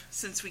life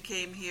since we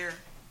came here.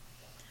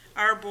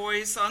 Our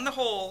boys, on the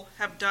whole,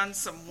 have done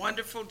some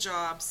wonderful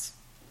jobs.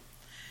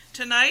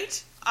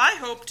 Tonight, I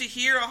hope to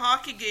hear a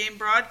hockey game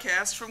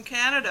broadcast from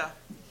Canada.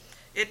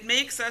 It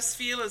makes us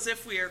feel as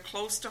if we are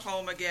close to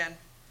home again.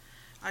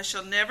 I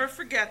shall never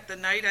forget the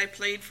night I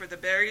played for the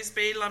Barry's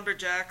Bay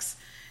Lumberjacks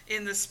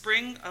in the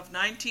spring of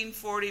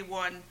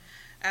 1941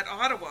 at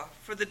Ottawa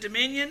for the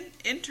Dominion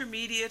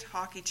Intermediate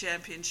Hockey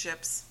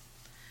Championships.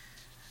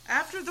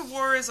 After the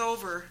war is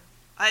over,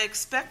 I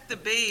expect the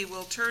Bay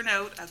will turn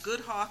out a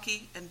good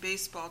hockey and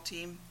baseball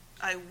team.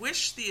 I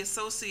wish the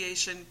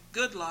association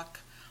good luck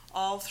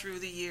all through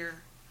the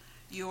year.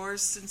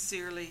 Yours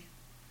sincerely,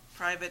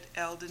 Private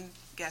Eldon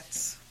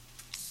Getz.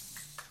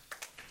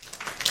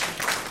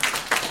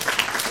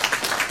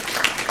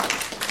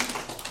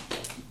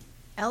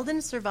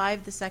 Eldon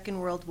survived the Second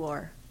World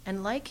War,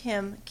 and like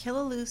him,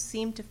 Killaloe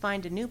seemed to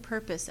find a new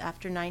purpose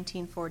after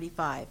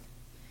 1945.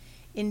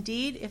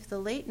 Indeed, if the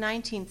late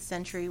 19th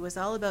century was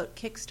all about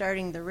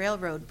kick-starting the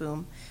railroad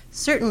boom,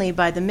 certainly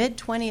by the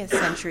mid-20th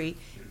century,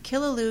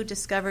 Killaloe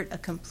discovered a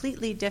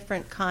completely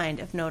different kind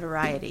of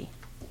notoriety.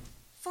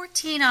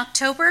 14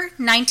 October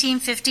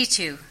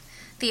 1952.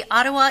 The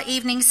Ottawa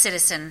Evening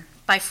Citizen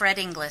by Fred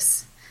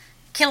Inglis.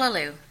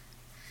 Killaloe.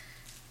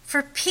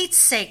 For Pete's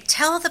sake,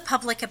 tell the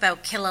public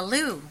about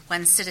Killaloe,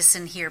 one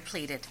citizen here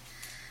pleaded.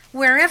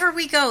 Wherever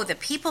we go, the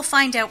people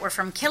find out we're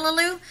from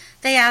Killaloe.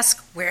 They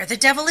ask, where the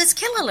devil is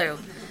Killaloe?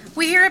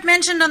 We hear it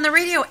mentioned on the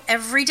radio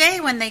every day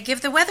when they give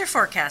the weather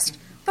forecast.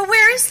 But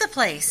where is the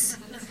place?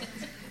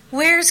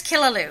 Where's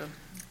Killaloe?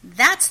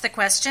 That's the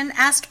question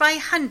asked by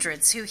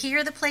hundreds who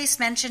hear the place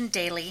mentioned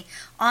daily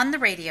on the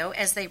radio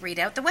as they read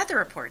out the weather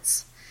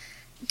reports.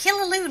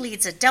 Killaloe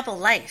leads a double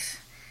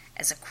life.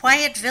 As a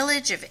quiet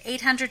village of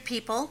 800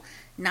 people,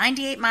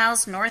 98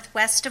 miles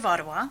northwest of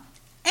Ottawa,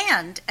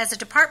 and as a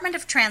Department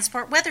of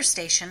Transport weather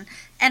station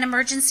and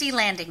emergency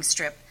landing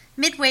strip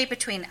midway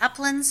between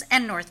Uplands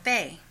and North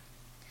Bay.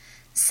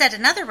 Said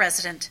another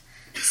resident,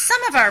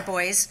 some of our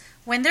boys,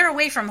 when they're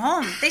away from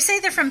home, they say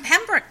they're from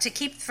Pembroke to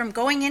keep from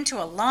going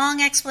into a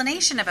long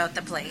explanation about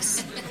the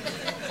place.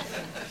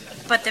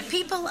 But the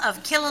people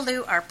of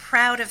Killaloe are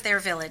proud of their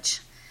village.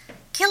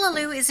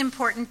 Killaloe is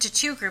important to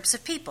two groups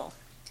of people,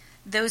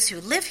 those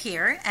who live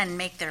here and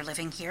make their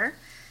living here,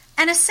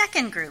 and a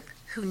second group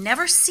who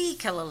never see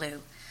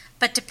Killaloe,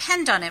 but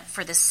depend on it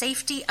for the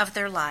safety of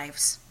their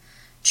lives.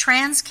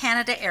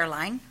 Trans-Canada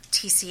Airline,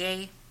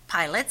 TCA,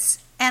 pilots,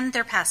 and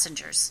their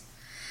passengers.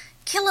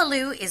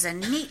 Killaloe is a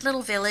neat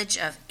little village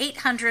of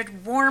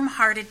 800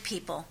 warm-hearted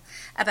people,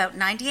 about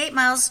 98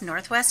 miles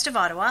northwest of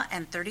Ottawa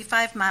and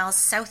 35 miles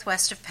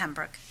southwest of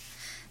Pembroke.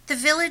 The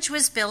village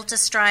was built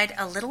astride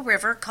a little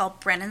river called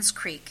Brennan's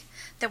Creek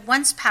that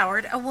once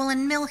powered a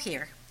woolen mill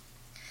here.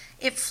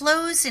 It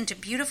flows into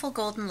beautiful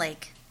Golden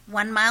Lake,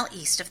 1 mile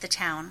east of the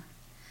town.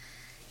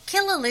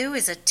 Killaloe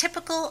is a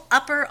typical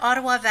Upper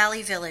Ottawa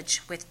Valley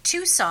village with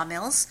 2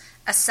 sawmills,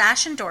 a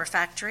sash and door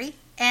factory,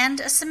 and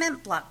a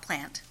cement block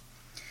plant.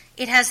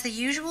 It has the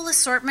usual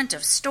assortment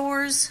of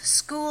stores,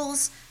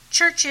 schools,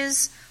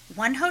 churches,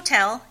 1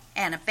 hotel,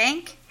 and a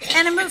bank,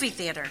 and a movie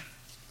theater.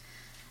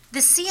 The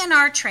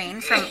CNR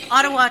train from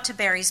Ottawa to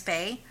Barry's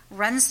Bay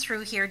runs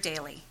through here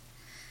daily.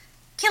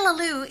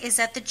 Killaloe is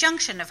at the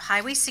junction of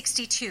Highway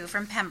 62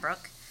 from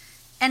Pembroke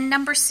and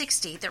number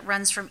 60 that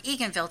runs from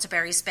Eganville to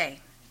Barry's Bay.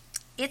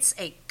 It's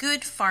a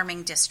good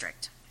farming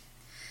district.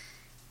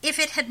 If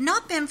it had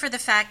not been for the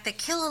fact that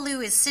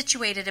Killaloe is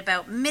situated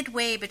about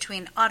midway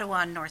between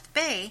Ottawa and North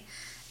Bay,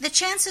 the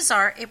chances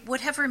are it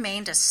would have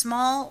remained a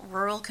small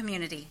rural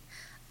community,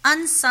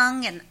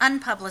 unsung and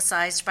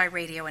unpublicized by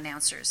radio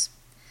announcers.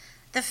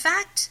 The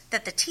fact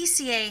that the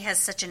TCA has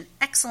such an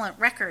excellent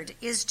record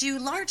is due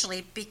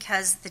largely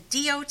because the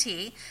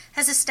DOT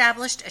has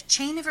established a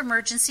chain of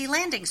emergency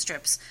landing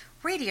strips,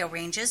 radio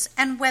ranges,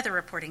 and weather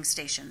reporting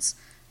stations,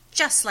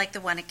 just like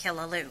the one at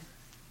Killaloe.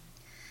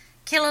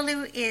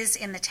 Killaloe is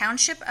in the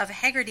township of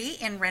Haggerty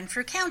in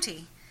Renfrew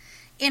County.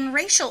 In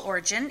racial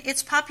origin,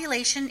 its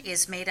population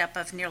is made up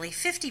of nearly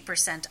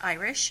 50%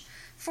 Irish,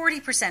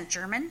 40%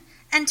 German,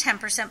 and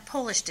 10%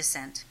 Polish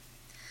descent.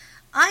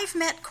 I've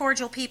met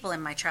cordial people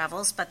in my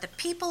travels, but the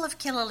people of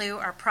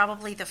Killaloe are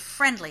probably the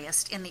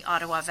friendliest in the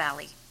Ottawa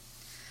Valley.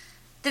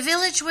 The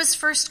village was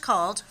first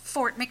called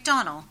Fort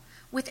McDonald,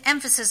 with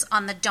emphasis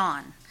on the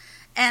Don,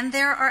 and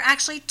there are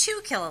actually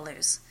 2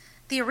 Killaloes.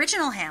 The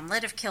original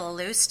hamlet of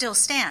Killaloe still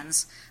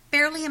stands,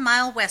 barely a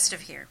mile west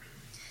of here.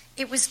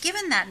 It was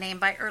given that name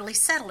by early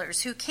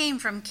settlers who came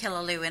from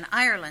Killaloe in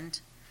Ireland.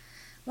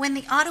 When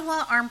the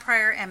Ottawa,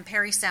 Arnprior, and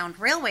Parry Sound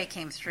Railway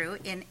came through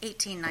in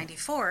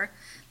 1894,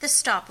 the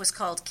stop was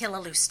called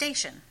Killaloe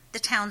Station, the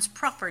town's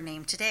proper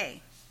name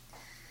today.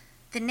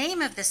 The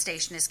name of the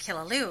station is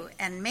Killaloe,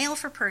 and mail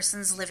for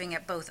persons living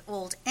at both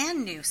old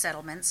and new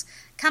settlements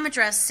come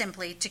addressed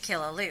simply to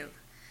Killaloe.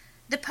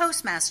 The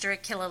postmaster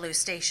at Killaloe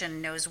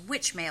Station knows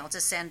which mail to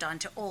send on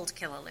to Old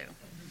Killaloe.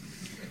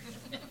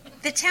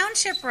 The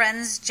township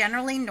runs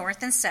generally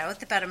north and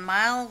south, about a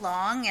mile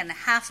long and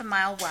half a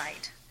mile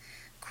wide.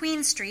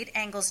 Queen Street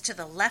angles to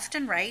the left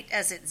and right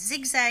as it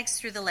zigzags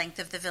through the length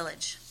of the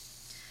village.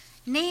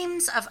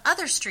 Names of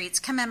other streets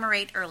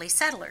commemorate early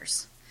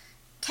settlers: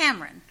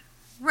 Cameron,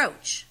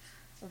 Roach,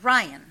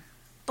 Ryan,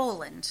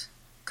 Boland,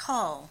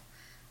 Call,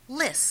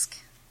 Lisk,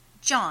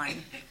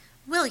 John,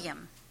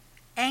 William,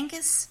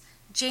 Angus,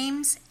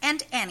 James,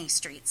 and Annie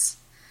Streets.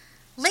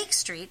 Lake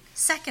Street,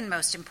 second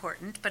most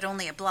important, but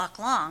only a block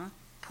long,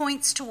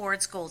 points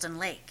towards Golden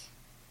Lake.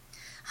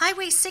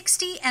 Highway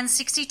 60 and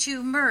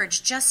 62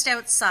 merge just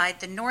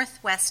outside the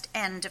northwest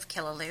end of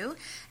Killaloe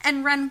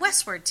and run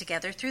westward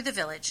together through the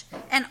village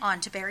and on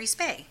to Barry's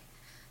Bay.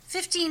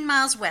 15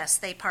 miles west,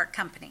 they part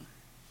company.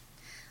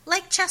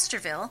 Like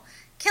Chesterville,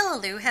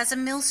 Killaloe has a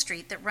mill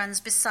street that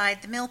runs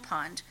beside the mill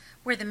pond,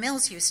 where the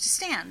mills used to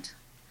stand.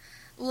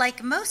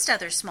 Like most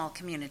other small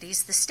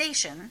communities, the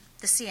station,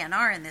 the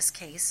CNR in this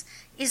case,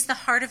 is the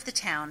heart of the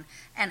town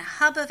and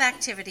hub of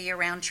activity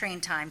around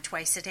train time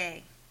twice a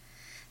day.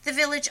 The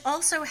village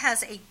also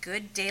has a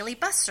good daily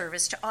bus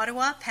service to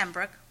Ottawa,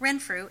 Pembroke,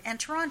 Renfrew, and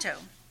Toronto.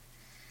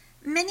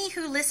 Many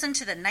who listen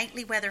to the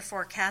nightly weather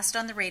forecast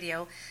on the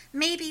radio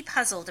may be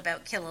puzzled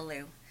about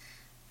Killaloe,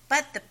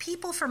 but the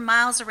people for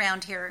miles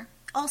around here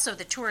Also,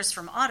 the tourists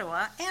from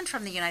Ottawa and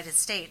from the United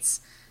States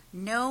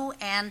know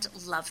and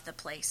love the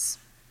place.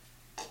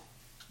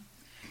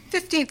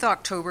 15th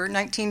October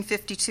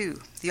 1952,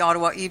 The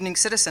Ottawa Evening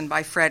Citizen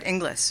by Fred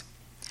Inglis.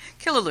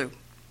 Killaloe.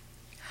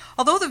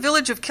 Although the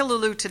village of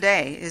Killaloe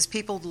today is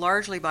peopled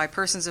largely by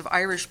persons of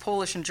Irish,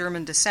 Polish, and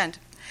German descent,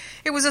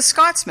 it was a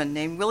Scotsman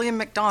named William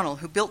MacDonald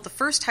who built the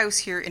first house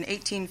here in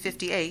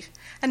 1858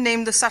 and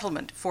named the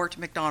settlement Fort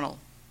Macdonald.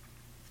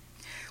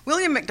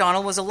 William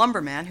MacDonald was a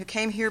lumberman who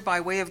came here by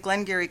way of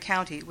Glengarry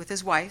County with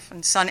his wife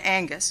and son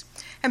Angus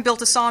and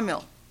built a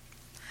sawmill.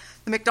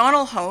 The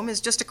MacDonald home is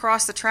just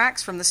across the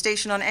tracks from the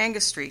station on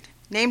Angus Street,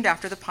 named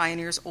after the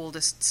pioneer's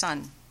oldest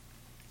son.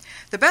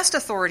 The best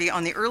authority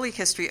on the early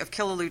history of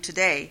Killaloe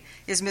today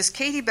is Miss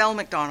Katie Bell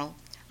MacDonald,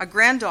 a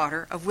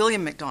granddaughter of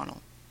William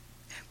MacDonald.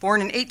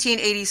 Born in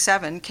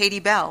 1887, Katie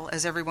Bell,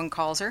 as everyone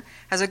calls her,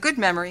 has a good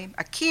memory,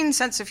 a keen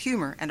sense of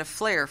humor, and a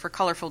flair for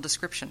colorful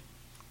description.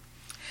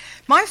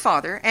 My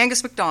father,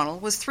 Angus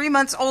MacDonald, was 3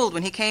 months old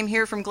when he came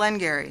here from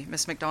Glengarry,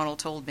 Miss MacDonald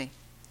told me.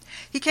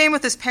 He came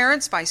with his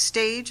parents by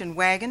stage and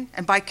wagon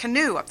and by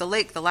canoe up the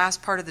lake the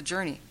last part of the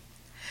journey.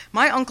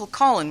 My Uncle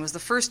Colin was the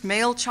first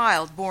male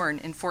child born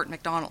in Fort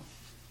Macdonald.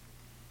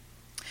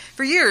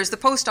 For years, the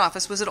post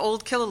office was at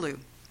Old Killaloe.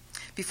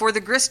 Before the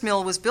grist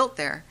mill was built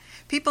there,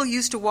 people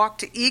used to walk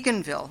to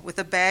Eganville with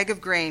a bag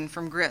of grain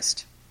from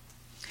grist.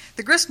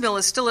 The grist mill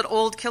is still at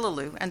Old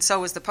Killaloe, and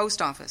so is the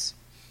post office.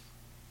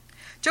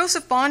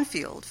 Joseph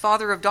Bonfield,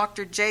 father of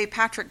Dr. J.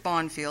 Patrick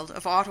Bonfield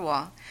of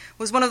Ottawa,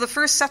 was one of the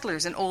first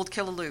settlers in Old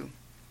Killaloe.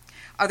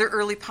 Other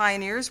early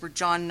pioneers were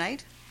John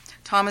Knight,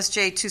 Thomas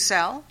J.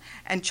 Toussell,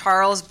 and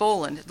Charles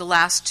Boland, the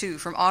last two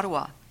from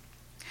Ottawa.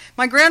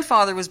 My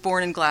grandfather was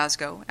born in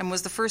Glasgow and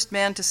was the first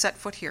man to set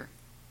foot here.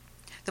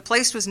 The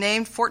place was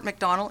named Fort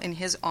Macdonald in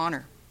his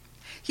honor.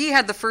 He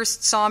had the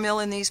first sawmill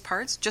in these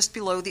parts, just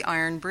below the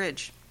Iron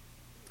Bridge.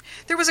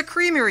 There was a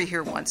creamery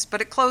here once,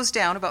 but it closed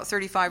down about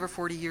 35 or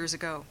 40 years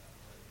ago.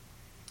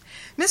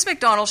 Miss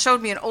MacDonald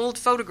showed me an old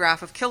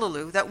photograph of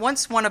Killaloe that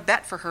once won a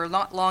bet for her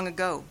not long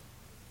ago.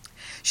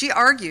 She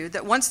argued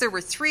that once there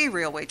were 3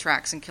 railway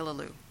tracks in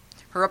Killaloe.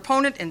 Her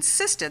opponent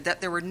insisted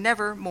that there were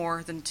never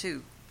more than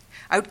 2.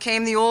 Out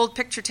came the old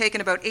picture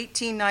taken about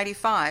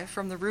 1895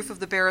 from the roof of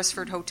the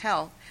Beresford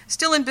Hotel,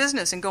 still in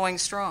business and going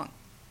strong.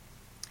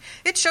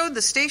 It showed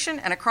the station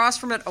and across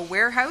from it a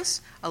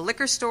warehouse, a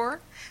liquor store,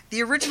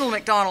 the original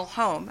MacDonald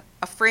home,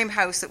 a frame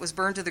house that was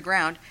burned to the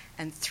ground,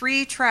 and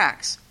 3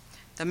 tracks,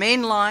 the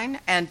main line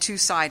and 2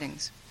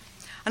 sidings.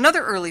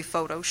 Another early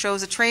photo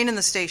shows a train in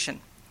the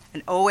station,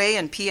 an OA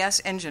and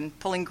PS engine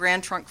pulling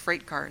Grand Trunk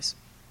freight cars.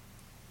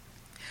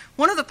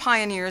 One of the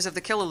pioneers of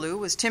the Killaloe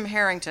was Tim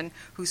Harrington,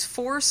 whose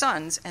 4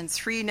 sons and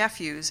 3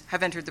 nephews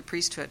have entered the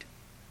priesthood.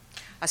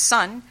 A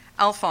son,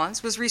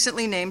 Alphonse, was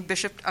recently named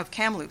Bishop of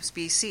Kamloops,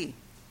 BC.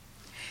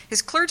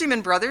 His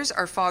clergyman brothers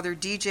are Father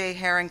D.J.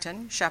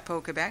 Harrington,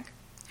 Chapeau, Quebec,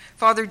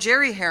 Father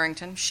Jerry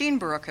Harrington,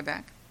 Sheenborough,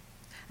 Quebec,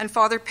 and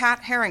Father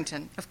Pat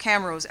Harrington of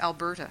Camrose,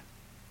 Alberta.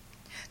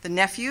 The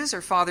nephews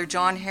are Father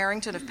John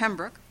Harrington of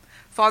Pembroke,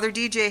 Father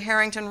D.J.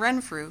 Harrington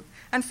Renfrew,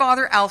 and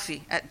Father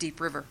Alfie at Deep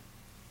River.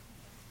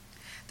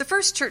 The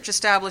first church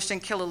established in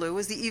Killaloe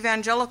is the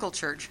Evangelical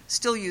Church,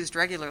 still used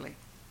regularly.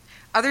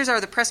 Others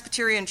are the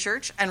Presbyterian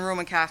Church and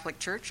Roman Catholic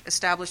Church,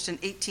 established in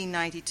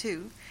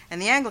 1892,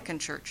 and the Anglican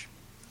Church.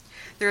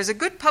 There is a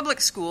good public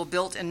school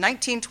built in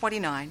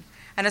 1929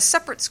 and a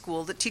separate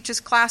school that teaches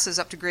classes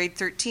up to grade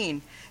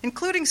 13,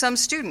 including some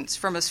students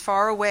from as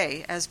far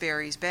away as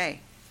Barry's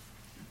Bay.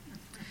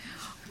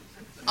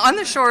 On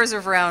the shores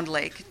of Round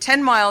Lake,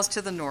 10 miles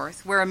to the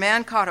north, where a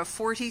man caught a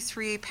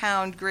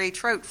 43-pound gray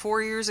trout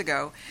 4 years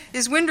ago,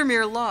 is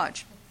Windermere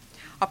Lodge,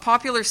 a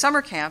popular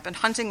summer camp and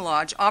hunting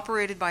lodge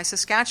operated by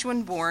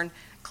Saskatchewan-born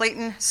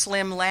Clayton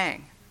Slim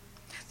Lang.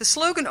 The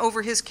slogan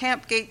over his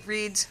camp gate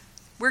reads,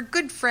 "Where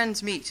good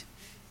friends meet."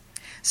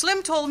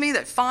 Slim told me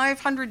that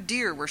 500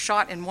 deer were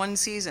shot in one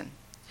season,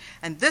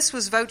 and this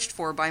was vouched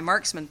for by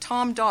marksman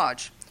Tom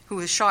Dodge, who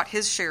has shot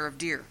his share of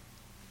deer.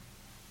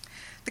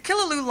 The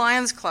Killaloe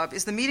Lions Club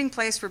is the meeting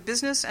place for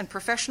business and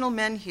professional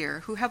men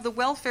here who have the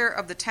welfare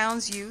of the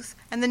town's youth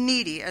and the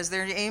needy as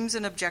their aims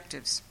and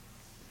objectives.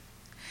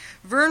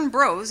 Vern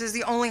Brose is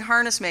the only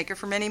harness maker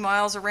for many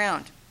miles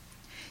around.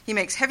 He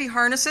makes heavy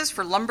harnesses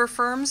for lumber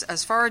firms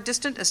as far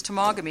distant as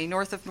Temagami,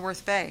 north of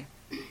North Bay.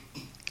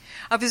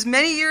 Of his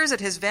many years at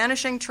his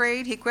vanishing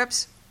trade, he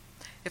quips,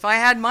 "If I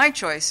had my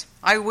choice,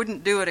 I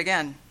wouldn't do it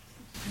again."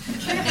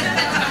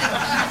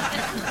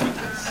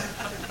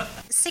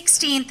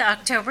 16th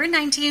October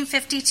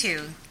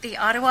 1952, The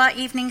Ottawa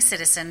Evening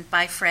Citizen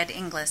by Fred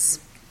Inglis.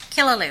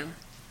 Killaloe.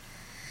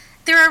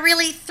 There are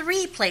really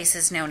 3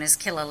 places known as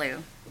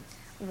Killaloe.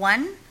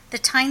 1, the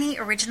tiny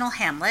original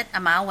hamlet a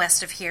mile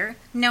west of here,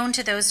 known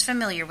to those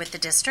familiar with the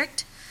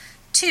district.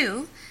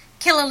 2,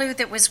 Killaloe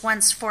that was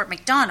once Fort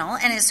Macdonald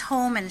and is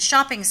home and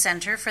shopping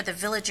center for the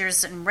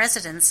villagers and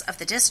residents of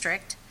the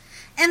district.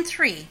 And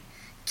 3,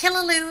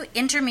 Killaloe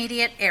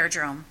Intermediate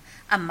Airdrome,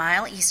 a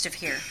mile east of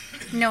here,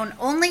 known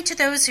only to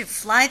those who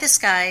fly the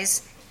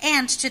skies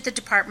and to the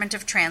Department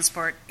of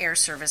Transport Air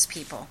Service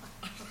people.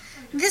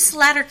 This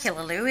latter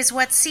Killaloe is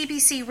what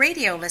CBC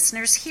radio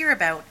listeners hear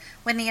about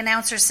when the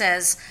announcer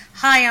says,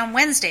 "High on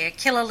Wednesday at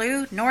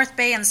Killaloe, North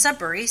Bay and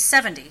Sudbury,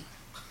 70.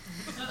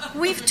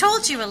 We've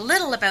told you a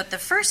little about the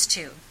first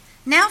two.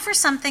 Now for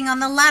something on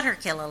the latter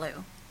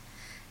Killaloe.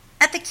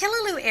 At the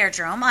Killaloe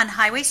Airdrome on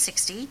Highway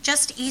 60,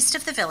 just east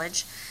of the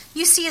village,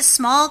 you see a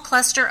small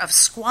cluster of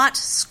squat,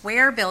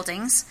 square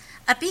buildings,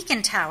 a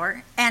beacon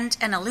tower, and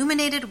an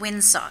illuminated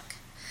windsock.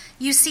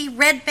 You see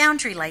red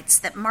boundary lights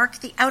that mark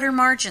the outer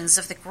margins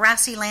of the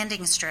grassy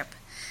landing strip,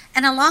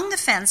 and along the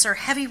fence are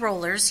heavy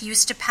rollers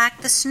used to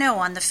pack the snow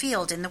on the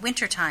field in the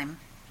wintertime.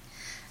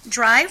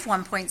 Drive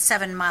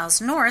 1.7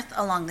 miles north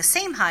along the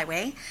same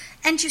highway,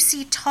 and you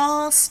see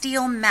tall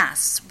steel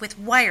masts with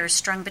wires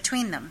strung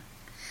between them.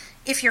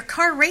 If your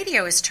car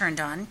radio is turned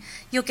on,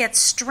 you'll get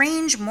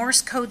strange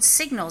Morse code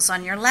signals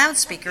on your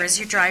loudspeaker as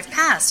you drive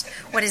past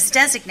what is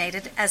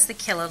designated as the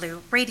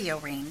Killaloe radio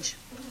range.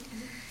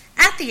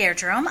 At the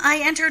airdrome, I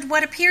entered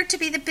what appeared to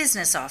be the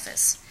business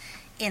office.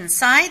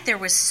 Inside, there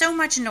was so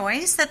much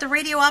noise that the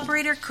radio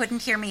operator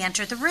couldn't hear me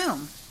enter the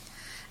room.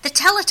 The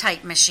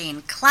teletype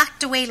machine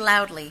clacked away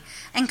loudly,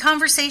 and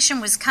conversation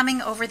was coming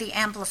over the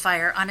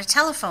amplifier on a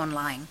telephone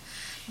line.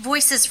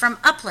 Voices from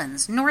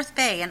Uplands, North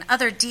Bay, and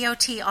other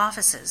DOT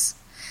offices.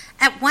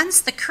 At once,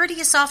 the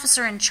courteous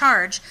officer in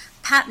charge,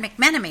 Pat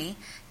McMenemy,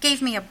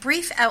 gave me a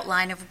brief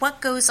outline of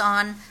what goes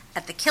on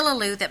at the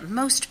Killaloe that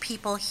most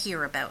people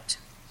hear about.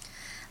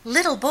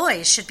 "Little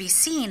boys should be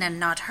seen and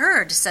not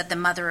heard," said the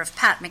mother of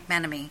Pat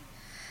McMenemy.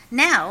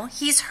 Now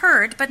he's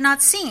heard but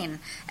not seen,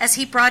 as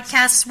he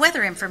broadcasts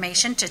weather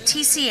information to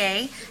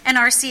TCA and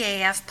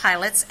RCAF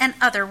pilots and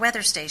other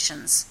weather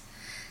stations.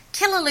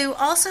 Killaloe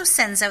also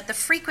sends out the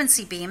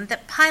frequency beam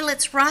that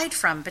pilots ride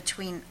from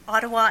between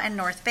Ottawa and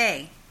North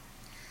Bay.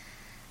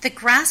 The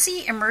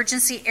grassy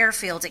emergency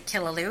airfield at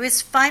Killaloe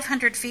is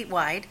 500 feet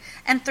wide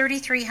and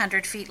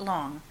 3,300 feet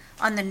long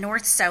on the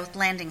north-south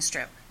landing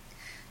strip.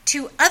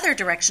 Two other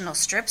directional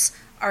strips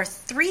are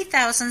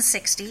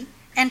 3,060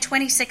 and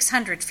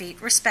 2,600 feet,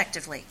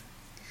 respectively.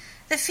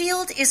 The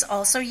field is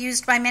also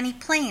used by many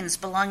planes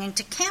belonging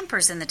to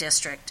campers in the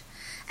district,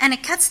 and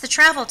it cuts the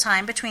travel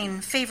time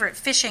between favorite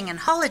fishing and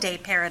holiday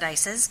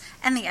paradises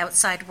and the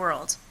outside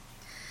world.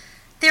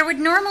 There would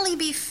normally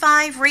be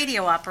 5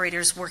 radio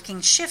operators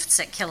working shifts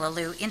at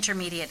Killaloe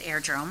Intermediate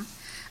Airdrome,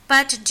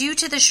 but due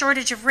to the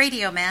shortage of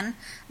radio men,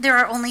 there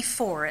are only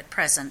 4 at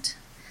present.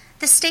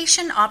 The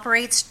station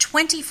operates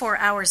 24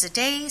 hours a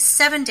day,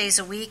 7 days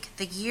a week,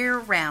 the year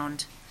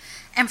round.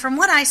 And from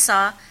what I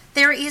saw,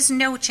 there is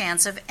no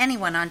chance of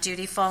anyone on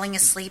duty falling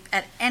asleep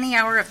at any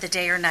hour of the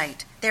day or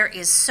night. There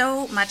is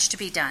so much to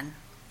be done.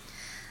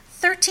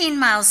 13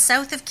 miles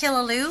south of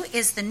Killaloe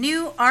is the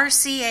new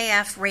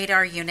RCAF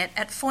radar unit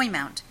at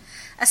Foymount,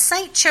 a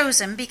site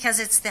chosen because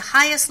it's the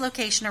highest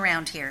location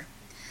around here.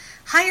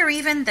 Higher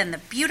even than the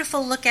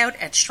beautiful lookout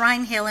at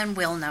Shrine Hill in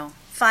Wilno,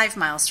 5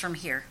 miles from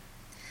here.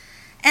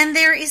 And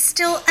there is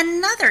still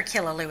another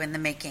Killaloe in the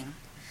making.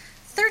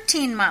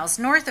 13 miles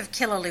north of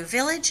Killaloe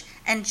Village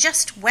and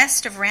just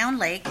west of Round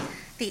Lake,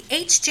 the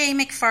H.J.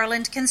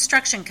 McFarland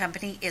Construction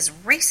Company is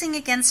racing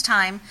against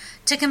time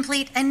to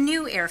complete a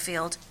new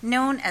airfield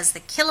known as the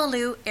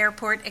Killaloe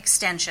Airport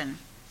Extension.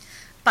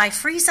 By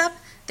freeze-up,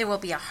 there will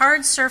be a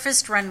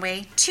hard-surfaced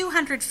runway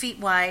 200 feet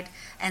wide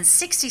and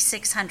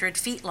 6,600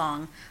 feet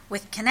long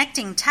with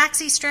connecting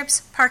taxi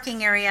strips,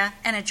 parking area,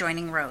 and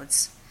adjoining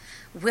roads.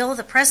 Will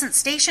the present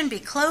station be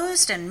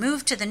closed and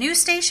moved to the new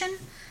station?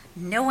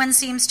 No one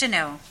seems to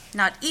know,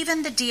 not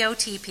even the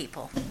DOT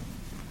people.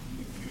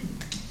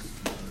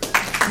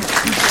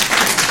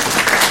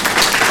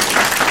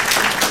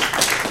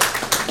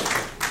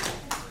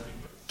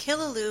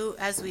 Killaloe,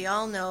 as we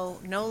all know,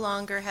 no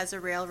longer has a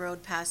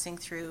railroad passing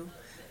through,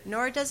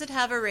 nor does it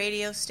have a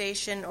radio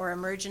station or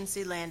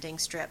emergency landing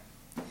strip.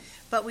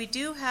 But we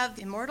do have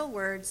the immortal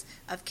words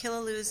of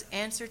Killaloe's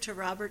answer to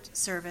Robert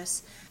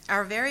Service,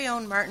 our very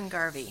own Martin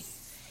Garvey.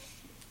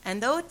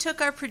 And though it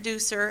took our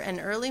producer an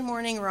early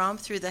morning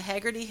romp through the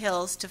Haggerty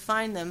Hills to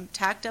find them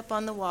tacked up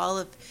on the wall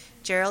of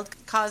Gerald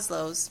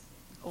Coslow's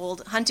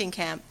old hunting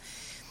camp,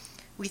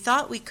 we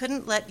thought we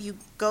couldn't let you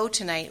go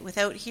tonight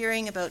without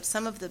hearing about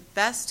some of the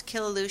best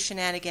Killaloe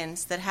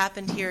shenanigans that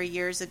happened here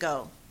years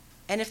ago.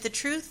 And if the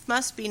truth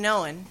must be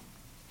known,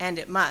 and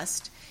it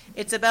must,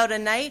 it's about a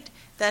night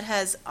that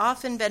has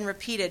often been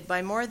repeated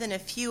by more than a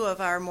few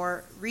of our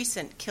more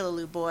recent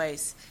Killaloe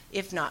boys,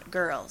 if not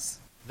girls.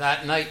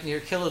 That Night Near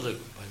Killaloe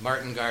by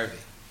Martin Garvey.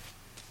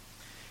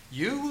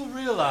 You will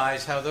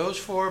realize how those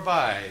 4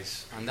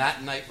 boys on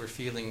that night were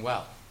feeling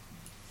well,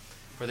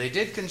 for they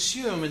did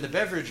consume in the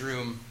beverage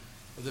room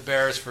of the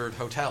Beresford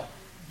Hotel.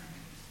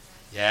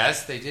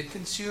 Yes, they did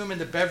consume in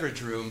the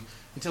beverage room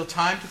until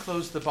time to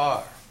close the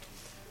bar,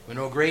 when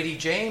O'Grady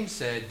James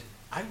said,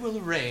 "I will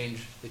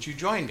arrange that you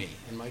join me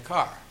in my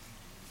car.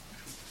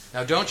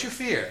 Now don't you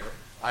fear,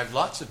 I've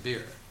lots of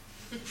beer.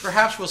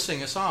 Perhaps we'll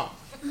sing a song.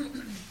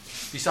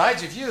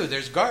 Besides of you,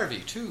 there's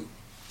Garvey, too.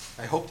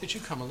 I hope that you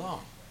come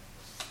along."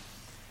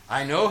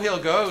 "I know he'll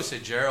go,"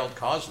 said Gerald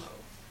Coslow.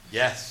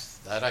 "Yes,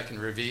 that I can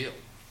reveal.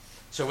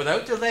 So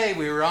without delay,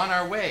 we were on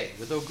our way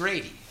with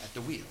O'Grady at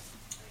the wheel.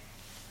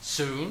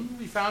 Soon,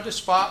 we found a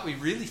spot we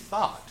really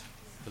thought,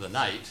 for the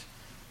night,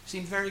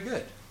 seemed very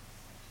good.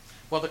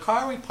 Well, the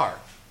car we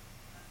parked,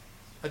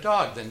 a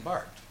dog then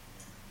barked.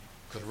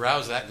 Could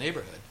arouse that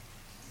neighborhood.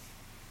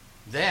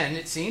 Then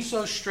it seemed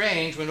so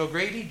strange when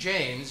O'Grady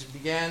James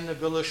began the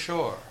bill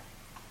ashore.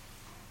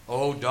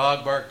 Oh,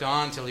 dog barked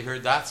on till he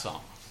heard that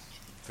song,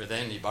 for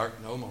then he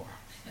barked no more.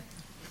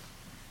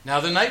 Now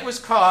the night was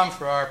calm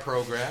for our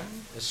program,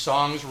 as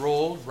songs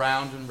rolled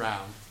round and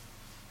round.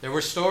 There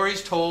were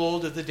stories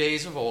told of the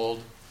days of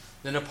old,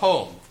 then a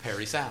poem of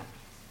Parry Sound.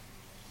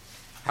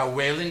 How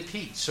Whalen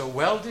Pete so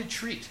well did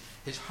treat,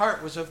 his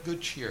heart was of good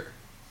cheer.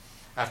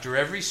 After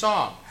every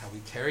song, how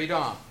we carried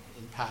on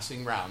in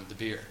passing round the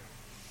beer.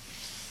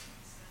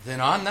 Then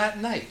on that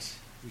night,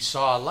 we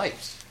saw a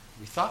light.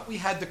 We thought we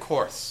had the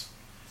course,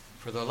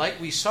 for the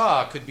light we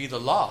saw could be the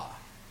law,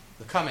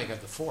 the coming of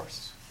the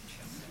force.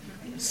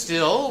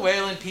 Still,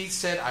 Whalen Pete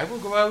said, I will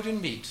go out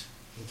and meet,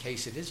 in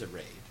case it is a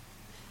raid.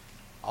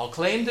 I'll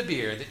claim the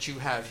beer that you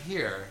have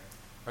here,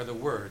 are the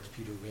words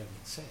Peter Whalen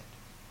said.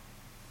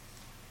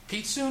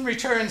 Pete soon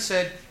returned,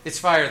 said, it's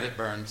fire that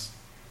burns,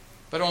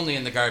 but only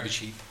in the garbage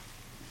heap.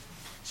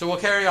 So we'll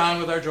carry on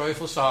with our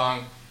joyful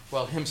song,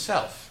 while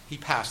himself he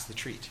passed the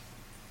treat.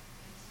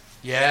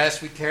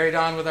 Yes, we carried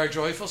on with our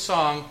joyful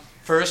song.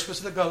 First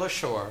was the gull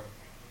ashore,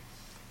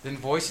 then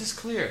voices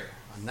clear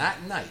on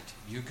that night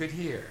you could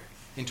hear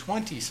in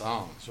 20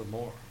 songs or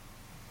more.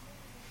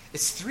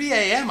 It's 3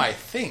 a.m., I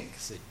think,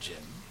 said Jim.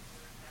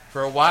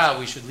 For a while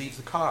we should leave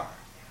the car.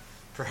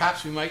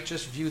 Perhaps we might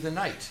just view the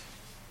night,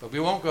 but we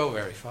won't go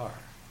very far.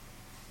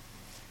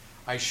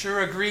 I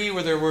sure agree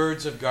with their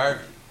words of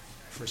Garvey,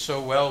 for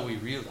so well we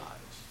realize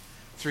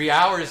 3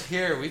 hours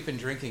here we've been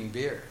drinking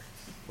beer,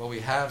 while we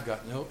have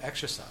got no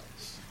exercise.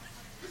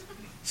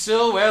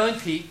 Still, Whalen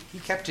Pete, he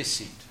kept his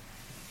seat.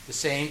 The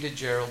same did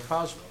Gerald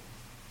Coslow.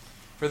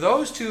 For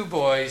those two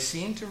boys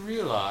seemed to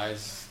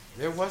realize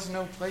there was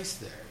no place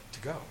there to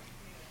go.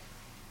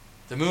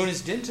 The moon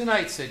is dim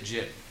tonight, said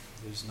Jim.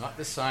 There's not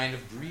the sign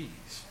of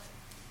breeze,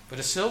 but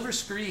a silver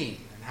screen,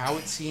 and how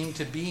it seemed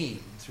to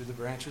beam through the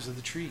branches of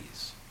the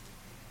trees.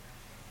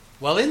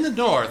 While in the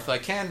north I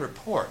can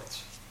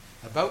report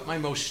about my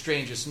most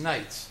strangest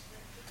nights,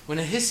 when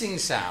a hissing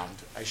sound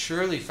I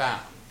surely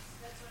found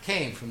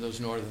came from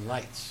those northern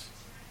lights.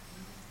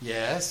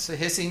 Yes, a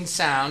hissing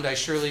sound I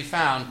surely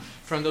found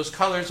from those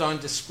colors on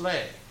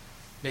display,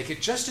 make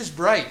it just as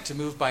bright to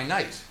move by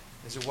night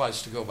as it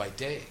was to go by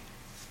day.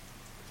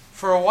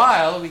 For a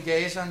while we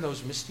gazed on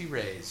those misty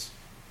rays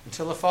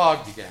until a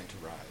fog began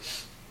to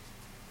rise.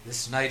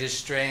 This night is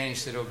strange,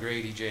 said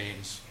O'Grady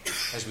James,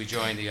 as we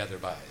joined the other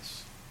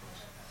bys.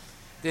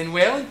 Then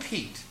Whalen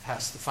Pete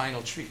passed the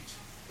final treat,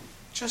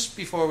 just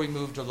before we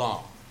moved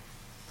along,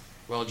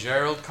 while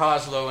Gerald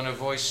Coslow, in a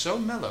voice so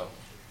mellow,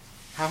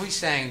 how he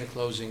sang the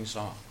closing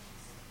song.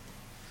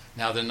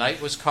 Now the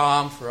night was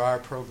calm for our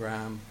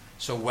program,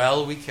 so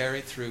well we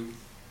carried through.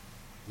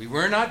 We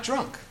were not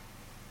drunk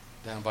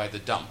down by the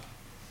dump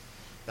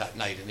that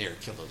night near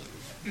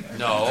Killaloe.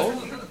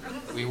 No,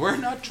 we were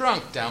not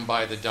drunk down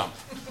by the dump,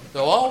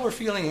 though all were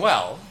feeling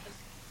well,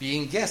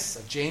 being guests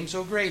of James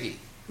O'Grady,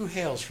 who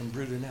hails from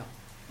Brudenell.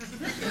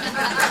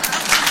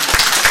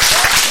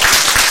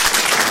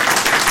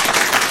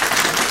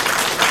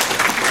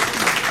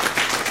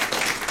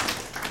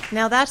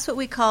 Now that's what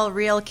we call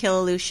real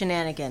Killaloe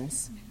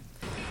Shenanigans.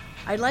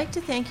 I'd like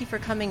to thank you for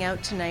coming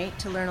out tonight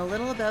to learn a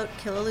little about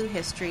Killaloe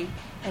history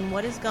and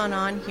what has gone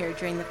on here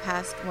during the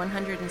past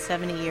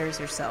 170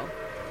 years or so.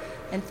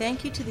 And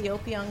thank you to the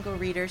Opeongo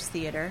Readers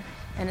Theatre,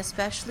 and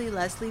especially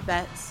Leslie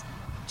Betts,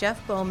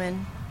 Jeff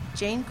Bowman,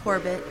 Jane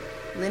Corbett,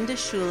 Linda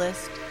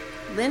Schulist,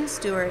 Lynn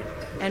Stewart,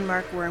 and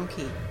Mark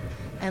Wormke.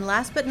 And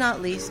last but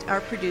not least,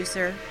 our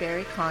producer,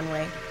 Barry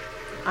Conway.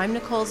 I'm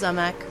Nicole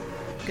Zumak.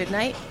 Good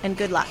night and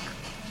good luck.